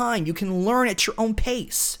own time. You can learn at your own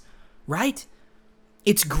pace, right?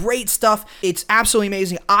 It's great stuff. It's absolutely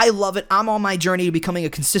amazing. I love it. I'm on my journey to becoming a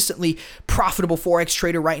consistently profitable Forex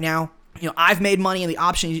trader right now. You know, I've made money in the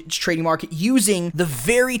options trading market using the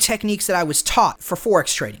very techniques that I was taught for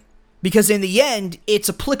Forex trading. Because in the end, it's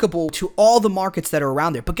applicable to all the markets that are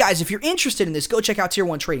around there. But guys, if you're interested in this, go check out Tier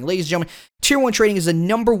 1 Trading. Ladies and gentlemen, Tier 1 Trading is the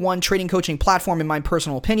 #1 trading coaching platform in my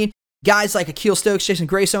personal opinion. Guys like Akil Stokes, Jason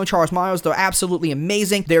Greystone, Charles Miles, they're absolutely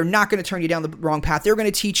amazing. They're not going to turn you down the wrong path. They're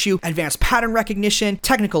going to teach you advanced pattern recognition,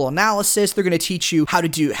 technical analysis. They're going to teach you how to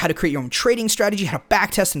create your own trading strategy, how to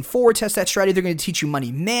backtest and forward test that strategy. They're going to teach you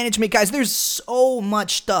money management. Guys, there's so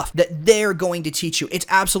much stuff that they're going to teach you. It's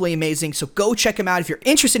absolutely amazing. So go check them out. If you're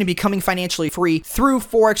interested in becoming financially free through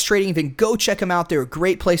Forex trading, then go check them out. They're a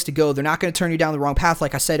great place to go. They're not going to turn you down the wrong path,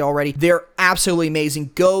 like I said already. They're absolutely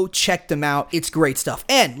amazing. Go check them out. It's great stuff.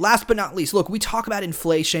 And last but not least, look, we talk about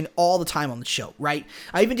inflation all the time on the show, right?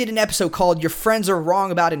 I even did an episode called Your Friends Are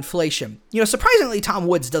Wrong About Inflation. You know, surprisingly, Tom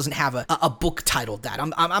Woods doesn't have a book titled that.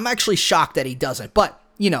 I'm actually shocked that he doesn't, but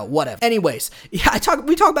you know, whatever. Anyways, yeah,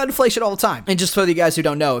 we talk about inflation all the time. And just for the guys who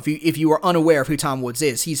don't know, if you are unaware of who Tom Woods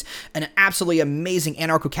is, he's an absolutely amazing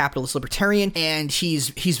anarcho-capitalist libertarian, and he's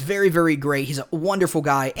very, very great. He's a wonderful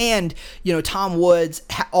guy. And, you know, Tom Woods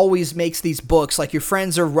always makes these books like Your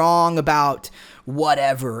Friends Are Wrong About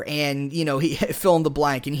whatever, and you know, he fill in the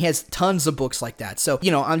blank, and he has tons of books like that. So, you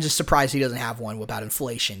know, I'm just surprised he doesn't have one about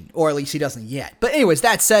inflation, or at least he doesn't yet. But anyways,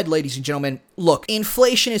 that said, ladies and gentlemen, look,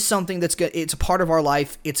 inflation is something that's good. It's a part of our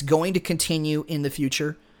life. It's going to continue in the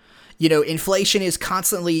future. You know, inflation is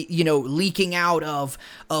constantly, you know, leaking out of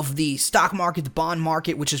the stock market, the bond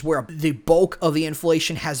market, which is where the bulk of the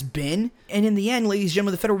inflation has been. And in the end, ladies and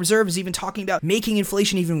gentlemen, the Federal Reserve is even talking about making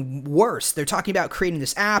inflation even worse. They're talking about creating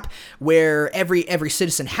this app where every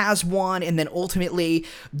citizen has one, and then ultimately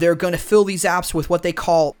they're going to fill these apps with what they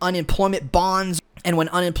call unemployment bonds. And when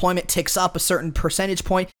unemployment ticks up a certain percentage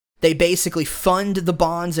point, they basically fund the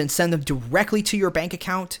bonds and send them directly to your bank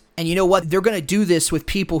account. And you know what? They're going to do this with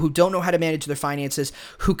people who don't know how to manage their finances,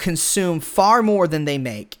 who consume far more than they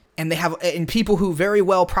make. And people who very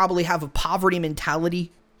well probably have a poverty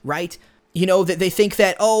mentality, right? You know, that they think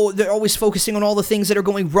that, oh, they're always focusing on all the things that are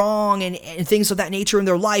going wrong and things of that nature in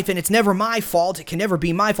their life. And it's never my fault. It can never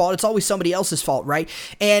be my fault. It's always somebody else's fault, right?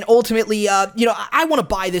 And ultimately, you know, I want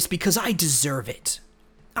to buy this because I deserve it.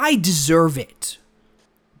 I deserve it.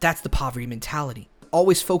 That's the poverty mentality.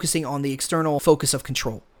 Always focusing on the external focus of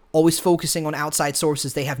control. Always focusing on outside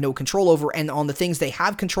sources they have no control over, and on the things they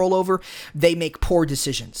have control over, they make poor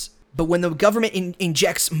decisions. But when the government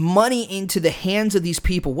injects money into the hands of these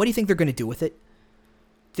people, what do you think they're going to do with it?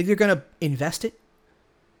 Think they're going to invest it?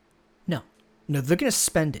 No, they're going to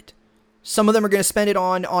spend it. Some of them are going to spend it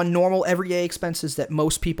on normal everyday expenses that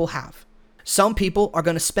most people have. Some people are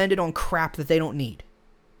going to spend it on crap that they don't need.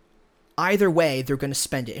 Either way, they're going to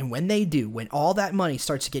spend it. And when they do, when all that money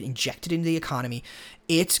starts to get injected into the economy,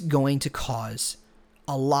 it's going to cause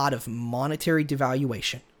a lot of monetary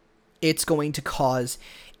devaluation. It's going to cause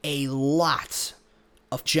a lot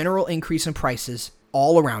of general increase in prices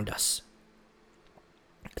all around us.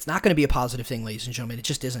 It's not going to be a positive thing, ladies and gentlemen. It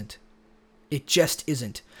just isn't. It just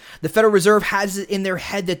isn't. The Federal Reserve has it in their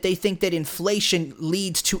head that they think that inflation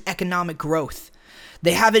leads to economic growth.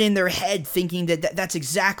 They have it in their head thinking that that's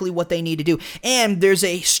exactly what they need to do. And there's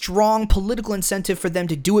a strong political incentive for them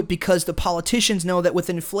to do it because the politicians know that with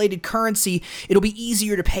an inflated currency, it'll be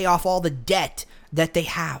easier to pay off all the debt that they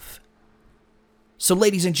have. So,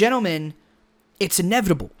 ladies and gentlemen, it's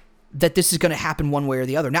inevitable that this is going to happen one way or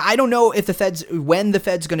the other. Now, I don't know if when the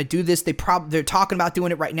Fed's going to do this. They're talking about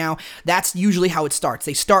doing it right now. That's usually how it starts.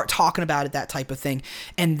 They start talking about it, that type of thing.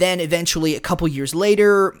 And then eventually a couple years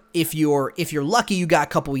later, if you're lucky, you got a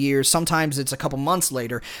couple years, sometimes it's a couple months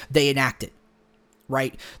later, they enact it.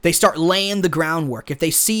 Right? They start laying the groundwork. If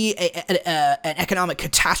they see an economic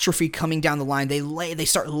catastrophe coming down the line, they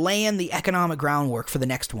start laying the economic groundwork for the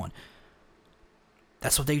next one.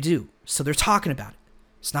 That's what they do. So they're talking about it.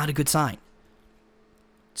 It's not a good sign.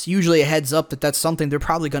 It's usually a heads up that that's something they're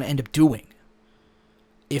probably going to end up doing.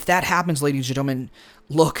 If that happens, ladies and gentlemen,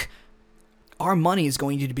 look, our money is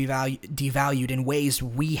going to be devalued in ways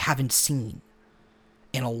we haven't seen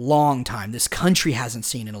in a long time. This country hasn't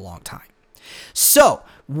seen in a long time. So,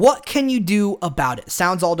 what can you do about it?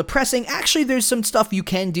 Sounds all depressing. Actually, there's some stuff you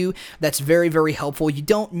can do that's very, very helpful. You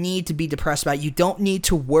don't need to be depressed about it. You don't need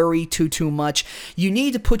to worry too much. You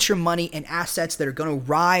need to put your money in assets that are going to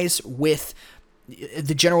rise with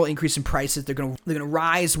the general increase in prices. They're going to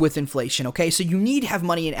rise with inflation, okay? So you need to have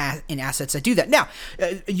money in assets that do that. Now,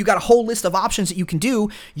 you got a whole list of options that you can do.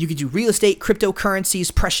 You could do real estate,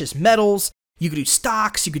 cryptocurrencies, precious metals. You could do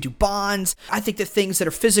stocks, you could do bonds. I think that things that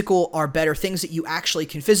are physical are better, things that you actually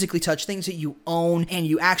can physically touch, things that you own and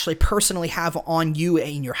you actually personally have on you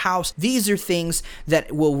in your house. These are things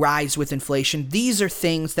that will rise with inflation. These are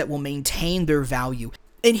things that will maintain their value.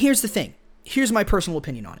 And here's the thing. Here's my personal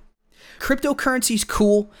opinion on it. Cryptocurrency is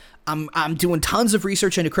cool. I'm doing tons of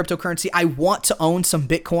research into cryptocurrency. I want to own some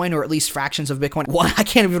Bitcoin or at least fractions of Bitcoin. I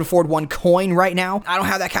can't even afford one coin right now. I don't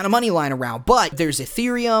have that kind of money lying around. But there's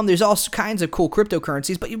Ethereum. There's all kinds of cool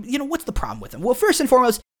cryptocurrencies. But you know, what's the problem with them? Well, first and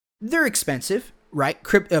foremost, they're expensive, right?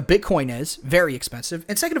 Bitcoin is very expensive.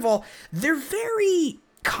 And second of all, they're very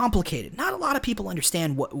complicated. Not a lot of people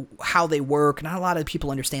understand how they work. Not a lot of people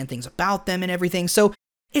understand things about them and everything. So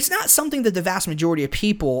it's not something that the vast majority of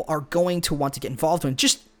people are going to want to get involved in.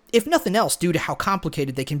 Just if nothing else, due to how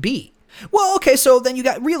complicated they can be. Well, okay, so then you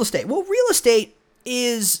got real estate. Well, real estate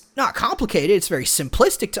is not complicated. It's very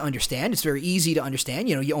simplistic to understand. It's very easy to understand.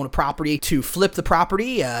 You know, you own a property to flip the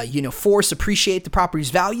property, force appreciate the property's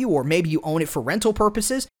value, or maybe you own it for rental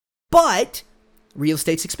purposes. But real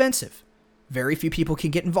estate's expensive. Very few people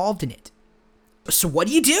can get involved in it. So what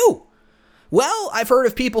do you do? Well, I've heard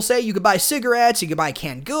of people say you could buy cigarettes, you could buy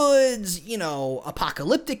canned goods,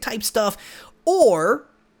 apocalyptic type stuff, or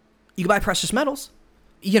you can buy precious metals.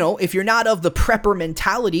 If you're not of the prepper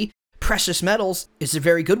mentality, precious metals is a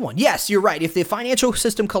very good one. Yes, you're right. If the financial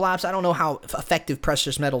system collapses, I don't know how effective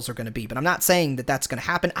precious metals are going to be, but I'm not saying that that's going to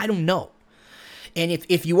happen. I don't know. And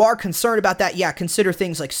if you are concerned about that, yeah, consider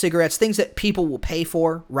things like cigarettes, things that people will pay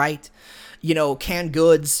for, right? Canned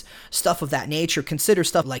goods, stuff of that nature. Consider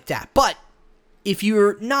stuff like that. But if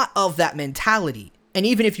you're not of that mentality, and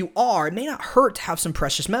even if you are, it may not hurt to have some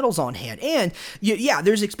precious metals on hand. And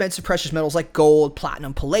there's expensive precious metals like gold,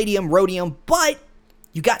 platinum, palladium, rhodium, but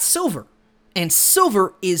you got silver. And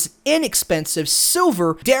silver is inexpensive.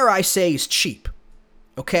 Silver, dare I say, is cheap.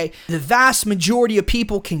 Okay? The vast majority of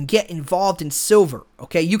people can get involved in silver.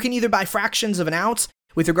 Okay? You can either buy fractions of an ounce.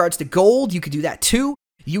 With regards to gold, you could do that too.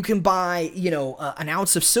 You can buy, an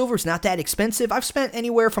ounce of silver. It's not that expensive. I've spent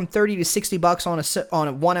anywhere from $30 to $60 on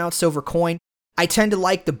a 1 ounce silver coin. I tend to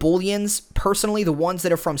like the bullions, personally, the ones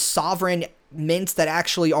that are from sovereign mints that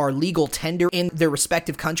actually are legal tender in their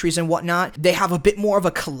respective countries and whatnot. They have a bit more of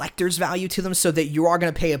a collector's value to them, so that you are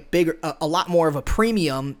going to pay a lot more of a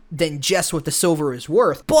premium than just what the silver is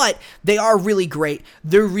worth. But they are really great.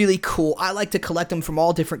 They're really cool. I like to collect them from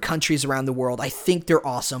all different countries around the world. I think they're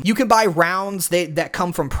awesome. You can buy rounds that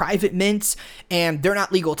come from private mints, and they're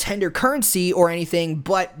not legal tender currency or anything,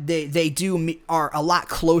 but they are a lot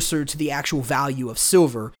closer to the actual value of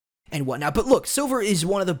silver and whatnot. But look, silver is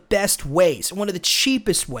one of the best ways, one of the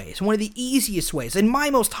cheapest ways, one of the easiest ways, in my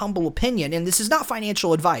most humble opinion, and this is not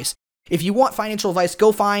financial advice, If you want financial advice,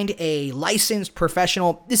 go find a licensed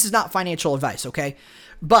professional. This is not financial advice, okay?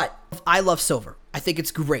 But I love silver. I think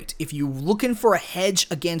it's great. If you're looking for a hedge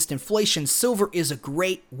against inflation, silver is a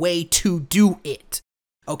great way to do it,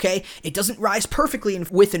 okay? It doesn't rise perfectly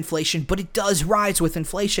with inflation, but it does rise with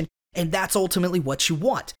inflation, and that's ultimately what you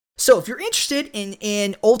want. So if you're interested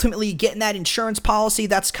in ultimately getting that insurance policy,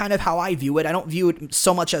 that's kind of how I view it. I don't view it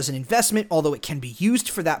so much as an investment, although it can be used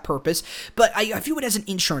for that purpose, but I view it as an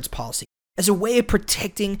insurance policy, as a way of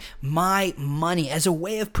protecting my money, as a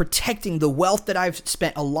way of protecting the wealth that I've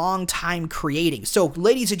spent a long time creating. So,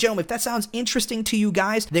 ladies and gentlemen, if that sounds interesting to you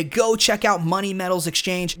guys, then go check out Money Metals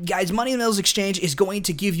Exchange. Guys, Money Metals Exchange is going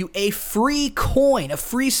to give you a free coin, a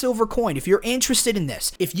free silver coin, if you're interested in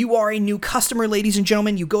this. If you are a new customer, ladies and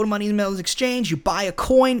gentlemen, you go to Money Metals Exchange, you buy a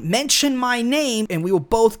coin, mention my name, and we will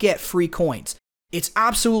both get free coins. It's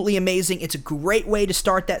absolutely amazing. It's a great way to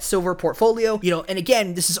start that silver portfolio. And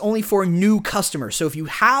again, this is only for new customers. So if you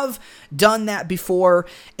have done that before,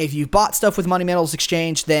 if you've bought stuff with Money Metals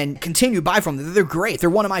Exchange, then continue to buy from them. They're great. They're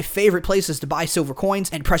one of my favorite places to buy silver coins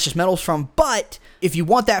and precious metals from. But if you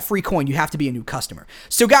want that free coin, you have to be a new customer.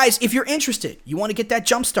 So guys, if you're interested, you want to get that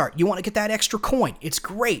jump start, you want to get that extra coin, it's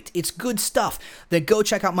great. It's good stuff. Then go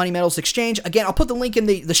check out Money Metals Exchange. Again, I'll put the link in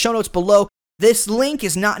the show notes below. This link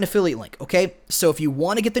is not an affiliate link, okay? So if you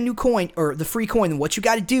want to get the new coin or the free coin, then what you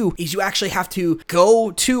got to do is you actually have to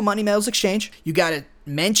go to Money Metals Exchange. You got to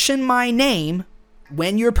mention my name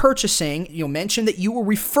when you're purchasing. You'll mention that you were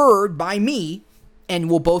referred by me,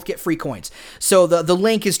 and we'll both get free coins. So the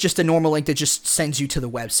link is just a normal link that just sends you to the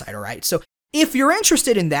website, all right? So if you're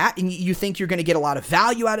interested in that and you think you're going to get a lot of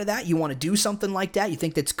value out of that, you want to do something like that, you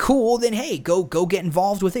think that's cool, then hey, go get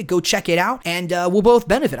involved with it, go check it out, and we'll both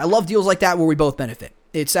benefit. I love deals like that where we both benefit.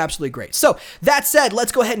 It's absolutely great. So that said,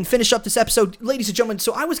 let's go ahead and finish up this episode. Ladies and gentlemen,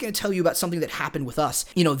 so I was going to tell you about something that happened with us,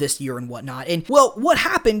 this year and whatnot. And well, what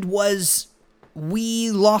happened was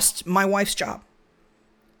we lost my wife's job.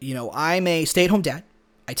 I'm a stay-at-home dad.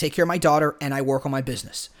 I take care of my daughter and I work on my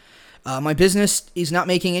business. My business is not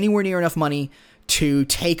making anywhere near enough money to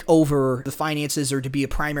take over the finances or to be a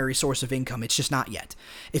primary source of income. It's just not yet.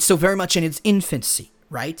 It's still very much in its infancy,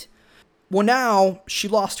 right? Well, now she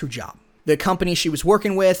lost her job. The company she was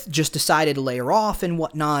working with just decided to lay her off and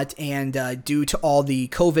whatnot, and due to all the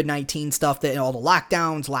COVID-19 stuff, all the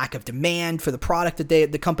lockdowns, lack of demand for the product that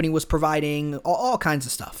the company was providing, all kinds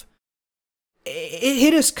of stuff. It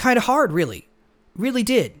hit us kind of hard, really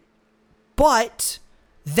did. But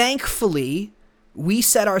thankfully, we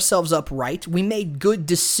set ourselves up right. We made good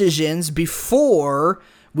decisions before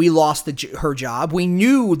we lost her job. We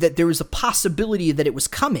knew that there was a possibility that it was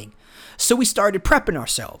coming. So we started prepping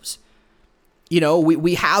ourselves. We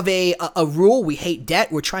have a rule. We hate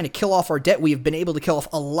debt. We're trying to kill off our debt. We have been able to kill off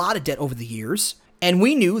a lot of debt over the years. And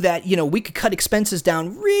we knew that, we could cut expenses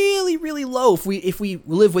down really, really low if we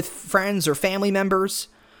live with friends or family members.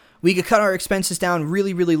 We could cut our expenses down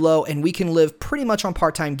really, really low, and we can live pretty much on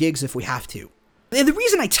part-time gigs if we have to. And the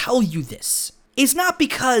reason I tell you this is not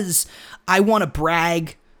because I want to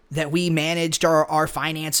brag that we managed our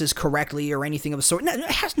finances correctly or anything of the sort. No, it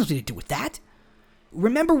has nothing to do with that.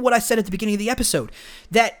 Remember what I said at the beginning of the episode,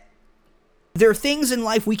 that there are things in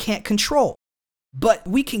life we can't control, but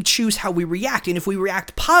we can choose how we react. And if we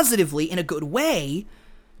react positively in a good way,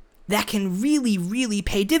 that can really, really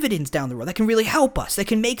pay dividends down the road. That can really help us. That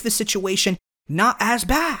can make the situation not as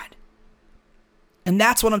bad. And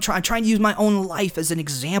that's what I'm trying to use my own life as an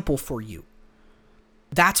example for you.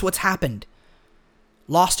 That's what's happened.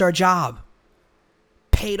 Lost our job.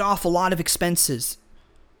 Paid off a lot of expenses.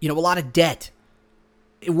 A lot of debt.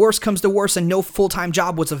 Worst comes to worst and no full-time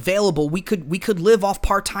job was available. We could live off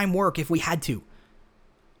part-time work if we had to.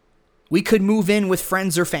 We could move in with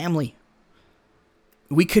friends or family.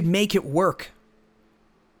 We could make it work.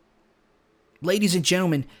 Ladies and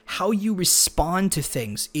gentlemen, how you respond to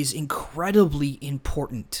things is incredibly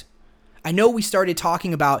important. I know we started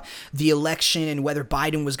talking about the election and whether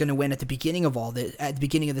Biden was going to win at the beginning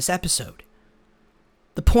of this episode.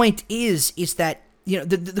 The point is that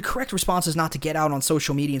the correct response is not to get out on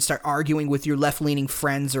social media and start arguing with your left-leaning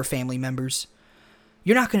friends or family members.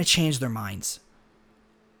 You're not going to change their minds.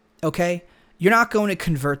 Okay? You're not going to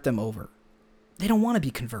convert them over. They don't want to be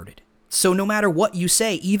converted. So no matter what you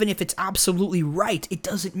say, even if it's absolutely right, it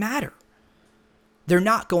doesn't matter. They're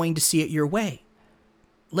not going to see it your way.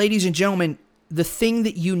 Ladies and gentlemen, the thing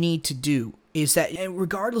that you need to do is that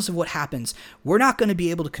regardless of what happens, we're not going to be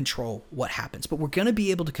able to control what happens, but we're going to be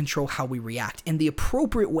able to control how we react. And the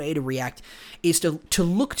appropriate way to react is to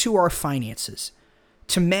look to our finances,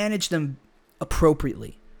 to manage them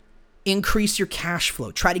appropriately. Increase your cash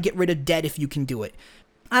flow. Try to get rid of debt if you can do it.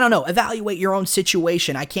 I don't know, evaluate your own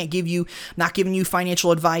situation. I can't give you, I'm not giving you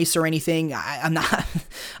financial advice or anything. I'm not,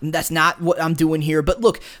 that's not what I'm doing here. But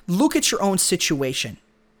look at your own situation.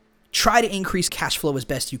 Try to increase cash flow as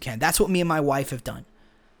best you can. That's what me and my wife have done.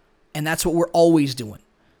 And that's what we're always doing.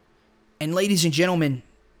 And ladies and gentlemen,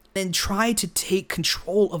 then try to take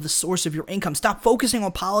control of the source of your income. Stop focusing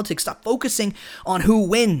on politics. Stop focusing on who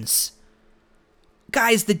wins.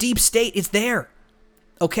 Guys, the deep state is there.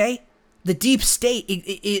 Okay? The deep state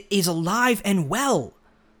is alive and well.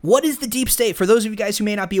 What is the deep state? For those of you guys who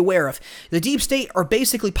may not be aware of, the deep state are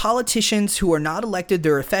basically politicians who are not elected.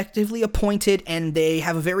 They're effectively appointed, and they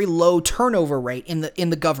have a very low turnover rate in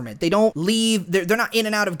the government. They don't leave. They're not in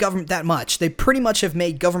and out of government that much. They pretty much have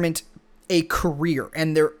made government a career,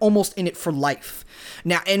 and they're almost in it for life.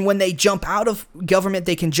 Now, and when they jump out of government,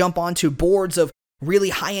 they can jump onto boards of really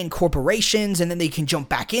high-end corporations, and then they can jump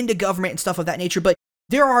back into government and stuff of that nature. But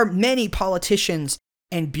there are many politicians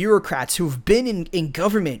and bureaucrats who have been in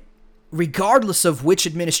government, regardless of which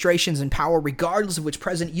administration's in power, regardless of which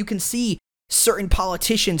president. You can see certain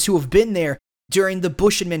politicians who have been there during the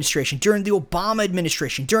Bush administration, during the Obama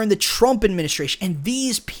administration, during the Trump administration. And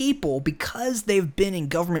these people, because they've been in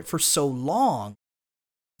government for so long,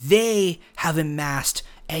 they have amassed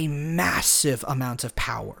a massive amount of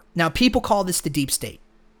power. Now, people call this the deep state.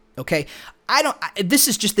 Okay, this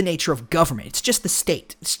is just the nature of government. It's just the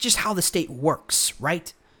state. It's just how the state works,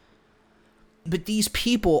 right? But these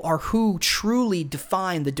people are who truly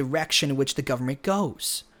define the direction in which the government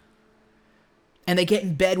goes. And they get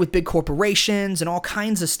in bed with big corporations and all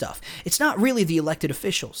kinds of stuff. It's not really the elected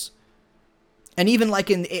officials. And even like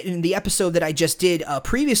in the episode that I just did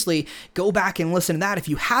previously, go back and listen to that if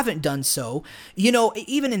you haven't done so. You know,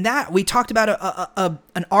 even in that, we talked about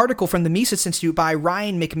an article from the Mises Institute by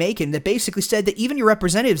Ryan McMaken that basically said that even your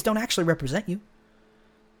representatives don't actually represent you.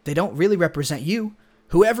 They don't really represent you.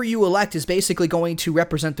 Whoever you elect is basically going to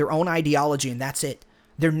represent their own ideology, and that's it.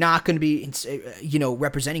 They're not going to be,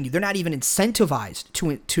 representing you. They're not even incentivized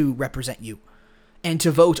to represent you and to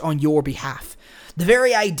vote on your behalf. The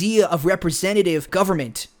very idea of representative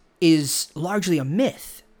government is largely a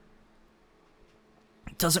myth.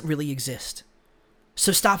 It doesn't really exist.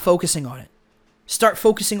 So stop focusing on it. Start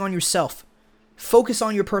focusing on yourself. Focus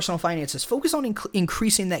on your personal finances. Focus on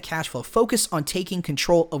increasing that cash flow. Focus on taking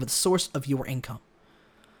control over the source of your income.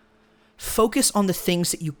 Focus on the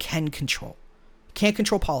things that you can control. You can't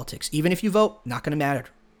control politics. Even if you vote, not going to matter.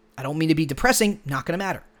 I don't mean to be depressing, not going to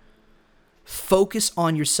matter. Focus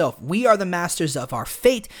on yourself. We are the masters of our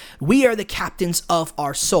fate. We are the captains of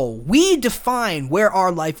our soul. We define where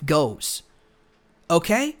our life goes.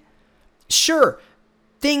 Okay? Sure,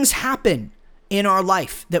 things happen in our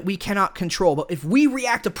life that we cannot control. But if we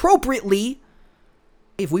react appropriately,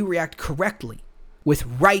 if we react correctly, with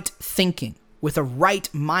right thinking, with a right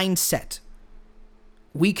mindset,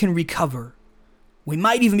 we can recover. We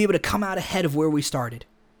might even be able to come out ahead of where we started.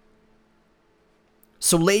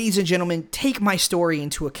 So, ladies and gentlemen, take my story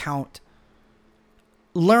into account.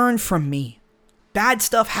 Learn from me. Bad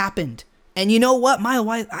stuff happened. And you know what? My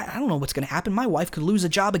wife, I don't know what's going to happen. My wife could lose a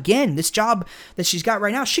job again. This job that she's got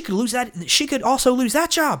right now, she could lose that. She could also lose that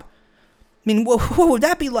job. I mean, what would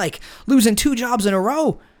that be like? Losing 2 jobs in a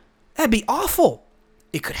row? That'd be awful.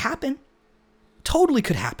 It could happen. Totally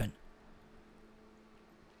could happen.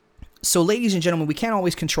 So, ladies and gentlemen, we can't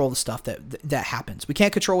always control the stuff that happens. We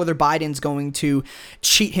can't control whether Biden's going to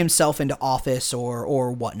cheat himself into office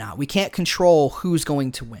or whatnot. We can't control who's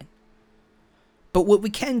going to win. But what we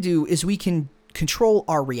can do is we can control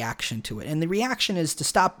our reaction to it. And the reaction is to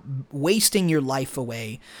stop wasting your life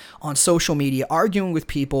away on social media, arguing with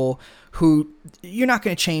people who you're not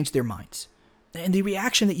going to change their minds. And the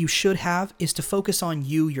reaction that you should have is to focus on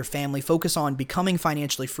you, your family, focus on becoming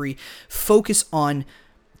financially free, focus on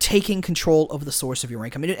taking control of the source of your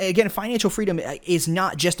income. And again, financial freedom is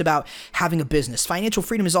not just about having a business. Financial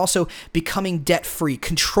freedom is also becoming debt-free,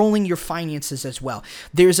 controlling your finances as well.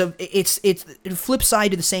 It's the flip side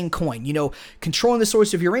to the same coin, controlling the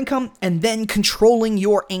source of your income and then controlling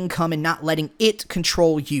your income and not letting it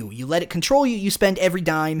control you. You let it control you, you spend every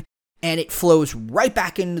dime, and it flows right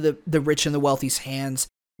back into the rich and the wealthy's hands,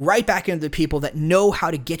 right back into the people that know how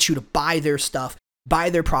to get you to buy their stuff, buy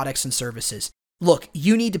their products and services. Look,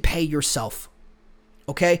 you need to pay yourself,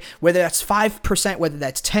 okay? Whether that's 5%, whether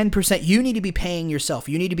that's 10%, you need to be paying yourself.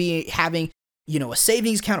 You need to be having, a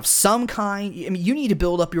savings account of some kind. I mean, you need to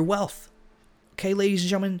build up your wealth, okay, ladies and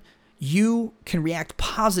gentlemen? You can react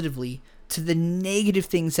positively to the negative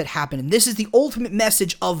things that happen. And this is the ultimate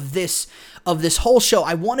message of this whole show.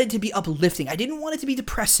 I wanted it to be uplifting. I didn't want it to be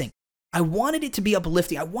depressing. I wanted it to be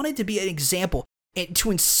uplifting. I wanted it to be an example. and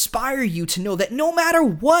to inspire you to know that no matter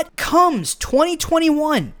what comes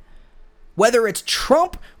 2021, whether it's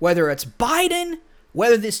Trump, whether it's Biden,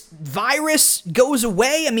 whether this virus goes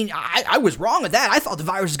away. I mean, I was wrong with that. I thought the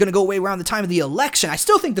virus was going to go away around the time of the election. I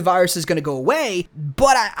still think the virus is going to go away,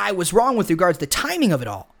 but I was wrong with regards to the timing of it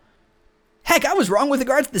all. Heck, I was wrong with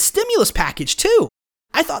regards to the stimulus package too.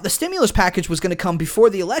 I thought the stimulus package was going to come before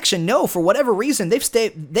the election. No, for whatever reason,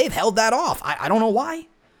 they've held that off. I don't know why,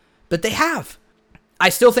 but they have. I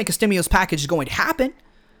still think a stimulus package is going to happen,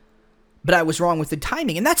 but I was wrong with the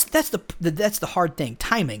timing, and that's the hard thing.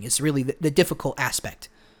 Timing is really the difficult aspect.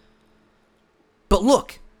 But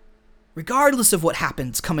look, regardless of what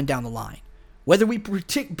happens coming down the line, whether we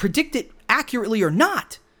predict it accurately or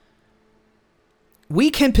not, we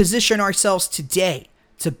can position ourselves today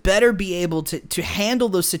to better be able to handle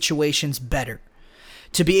those situations better,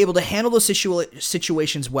 to be able to handle those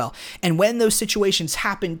situations well. And when those situations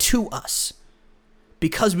happen to us,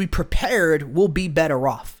 because we prepared, we'll be better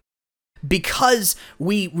off. Because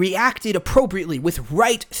we reacted appropriately with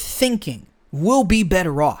right thinking, we'll be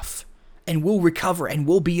better off, and we'll recover, and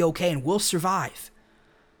we'll be okay, and we'll survive.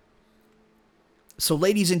 So,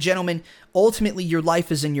 ladies and gentlemen, ultimately your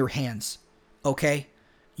life is in your hands, okay?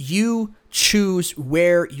 You choose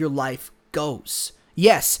where your life goes.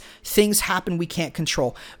 Yes, things happen we can't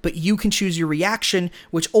control, but you can choose your reaction,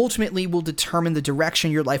 which ultimately will determine the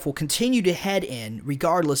direction your life will continue to head in,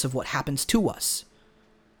 regardless of what happens to us.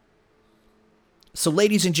 So,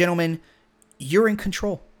 ladies and gentlemen, you're in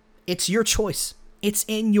control. It's your choice. It's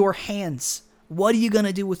in your hands. What are you going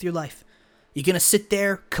to do with your life? You're going to sit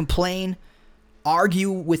there, complain,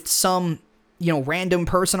 argue with some, random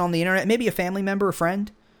person on the internet, maybe a family member, a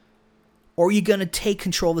friend? Or are you going to take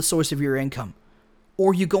control of the source of your income?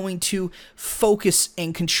 Or are you going to focus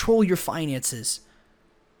and control your finances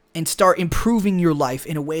and start improving your life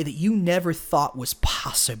in a way that you never thought was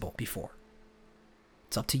possible before?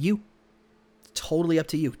 It's up to you. Totally up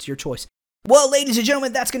to you. It's your choice. Well, ladies and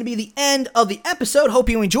gentlemen, that's going to be the end of the episode. Hope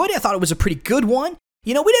you enjoyed it. I thought it was a pretty good one.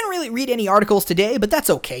 We didn't really read any articles today, but that's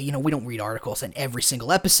okay. We don't read articles in every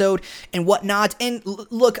single episode and whatnot. And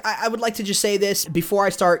look, I would like to just say this before I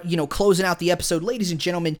start, closing out the episode. Ladies and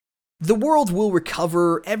gentlemen, the world will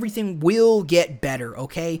recover. Everything will get better,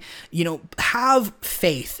 okay? Have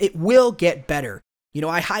faith. It will get better.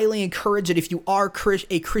 I highly encourage it. If you are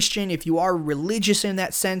a Christian, if you are religious in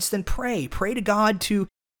that sense, then pray. Pray to God to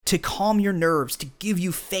calm your nerves, to give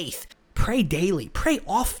you faith. Pray daily. Pray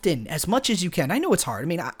often, as much as you can. I know it's hard. I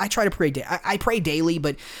mean, I try to pray. I pray daily,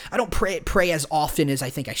 but I don't pray as often as I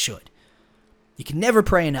think I should. You can never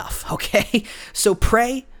pray enough, okay? So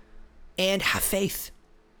pray and have faith.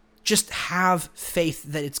 Just have faith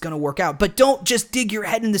that it's going to work out. But don't just dig your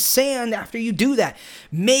head in the sand after you do that.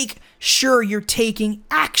 Make sure you're taking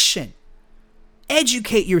action.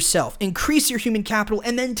 Educate yourself. Increase your human capital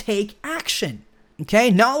and then take action.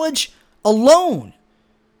 Okay? Knowledge alone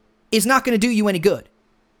is not going to do you any good.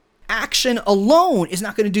 Action alone is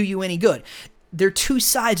not going to do you any good. They're two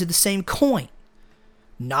sides of the same coin.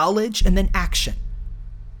 Knowledge and then action.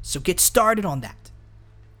 So get started on that.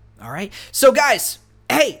 All right? So guys,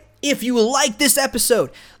 hey, if you like this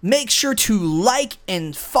episode, make sure to like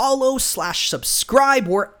and follow/subscribe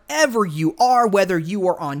wherever you are, whether you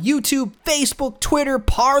are on YouTube, Facebook, Twitter,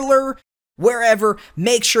 Parler, wherever.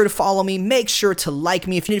 Make sure to follow me. Make sure to like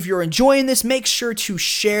me. If you're enjoying this, make sure to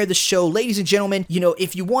share the show. Ladies and gentlemen,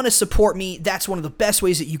 if you want to support me, that's one of the best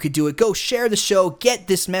ways that you could do it. Go share the show. Get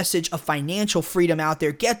this message of financial freedom out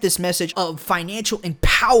there. Get this message of financial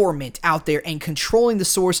empowerment out there and controlling the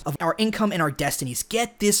source of our income and our destinies.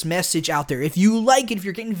 Get this message out there. If you like it, if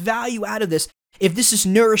you're getting value out of this, if this is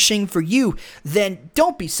nourishing for you, then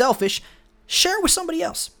don't be selfish. Share it with somebody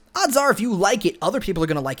else. Odds are if you like it, other people are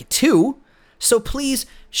going to like it too. So please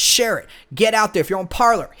share it. Get out there. If you're on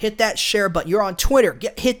Parler, hit that share button. You're on Twitter,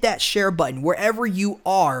 hit that share button. Wherever you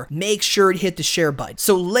are, make sure to hit the share button.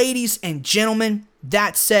 So ladies and gentlemen,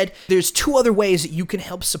 that said, there's two other ways that you can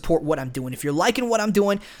help support what I'm doing. If you're liking what I'm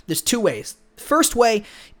doing, there's two ways. First way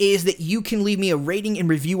is that you can leave me a rating and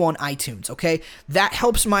review on iTunes, okay? That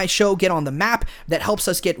helps my show get on the map. That helps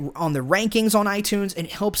us get on the rankings on iTunes and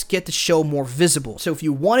helps get the show more visible. So if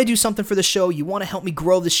you want to do something for the show, you want to help me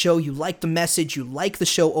grow the show, you like the message, you like the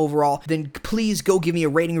show overall, then please go give me a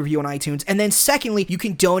rating and review on iTunes. And then secondly, you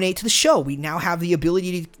can donate to the show. We now have the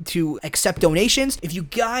ability to accept donations. If you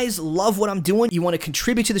guys love what I'm doing, you want to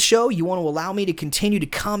contribute to the show, you want to allow me to continue to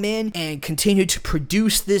come in and continue to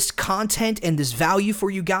produce this content and this value for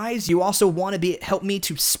you guys, you also want to help me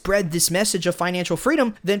to spread this message of financial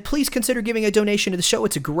freedom, then please consider giving a donation to the show.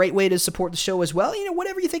 It's a great way to support the show as well.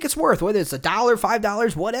 Whatever you think it's worth, whether it's $1,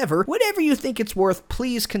 $5, whatever you think it's worth,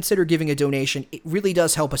 please consider giving a donation. It really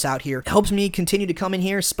does help us out here. It helps me continue to come in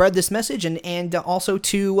here, spread this message, and also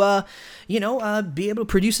to, be able to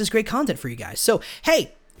produce this great content for you guys. So,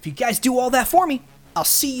 hey, if you guys do all that for me, I'll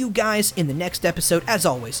see you guys in the next episode. As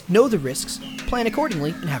always, know the risks, plan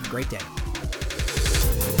accordingly, and have a great day.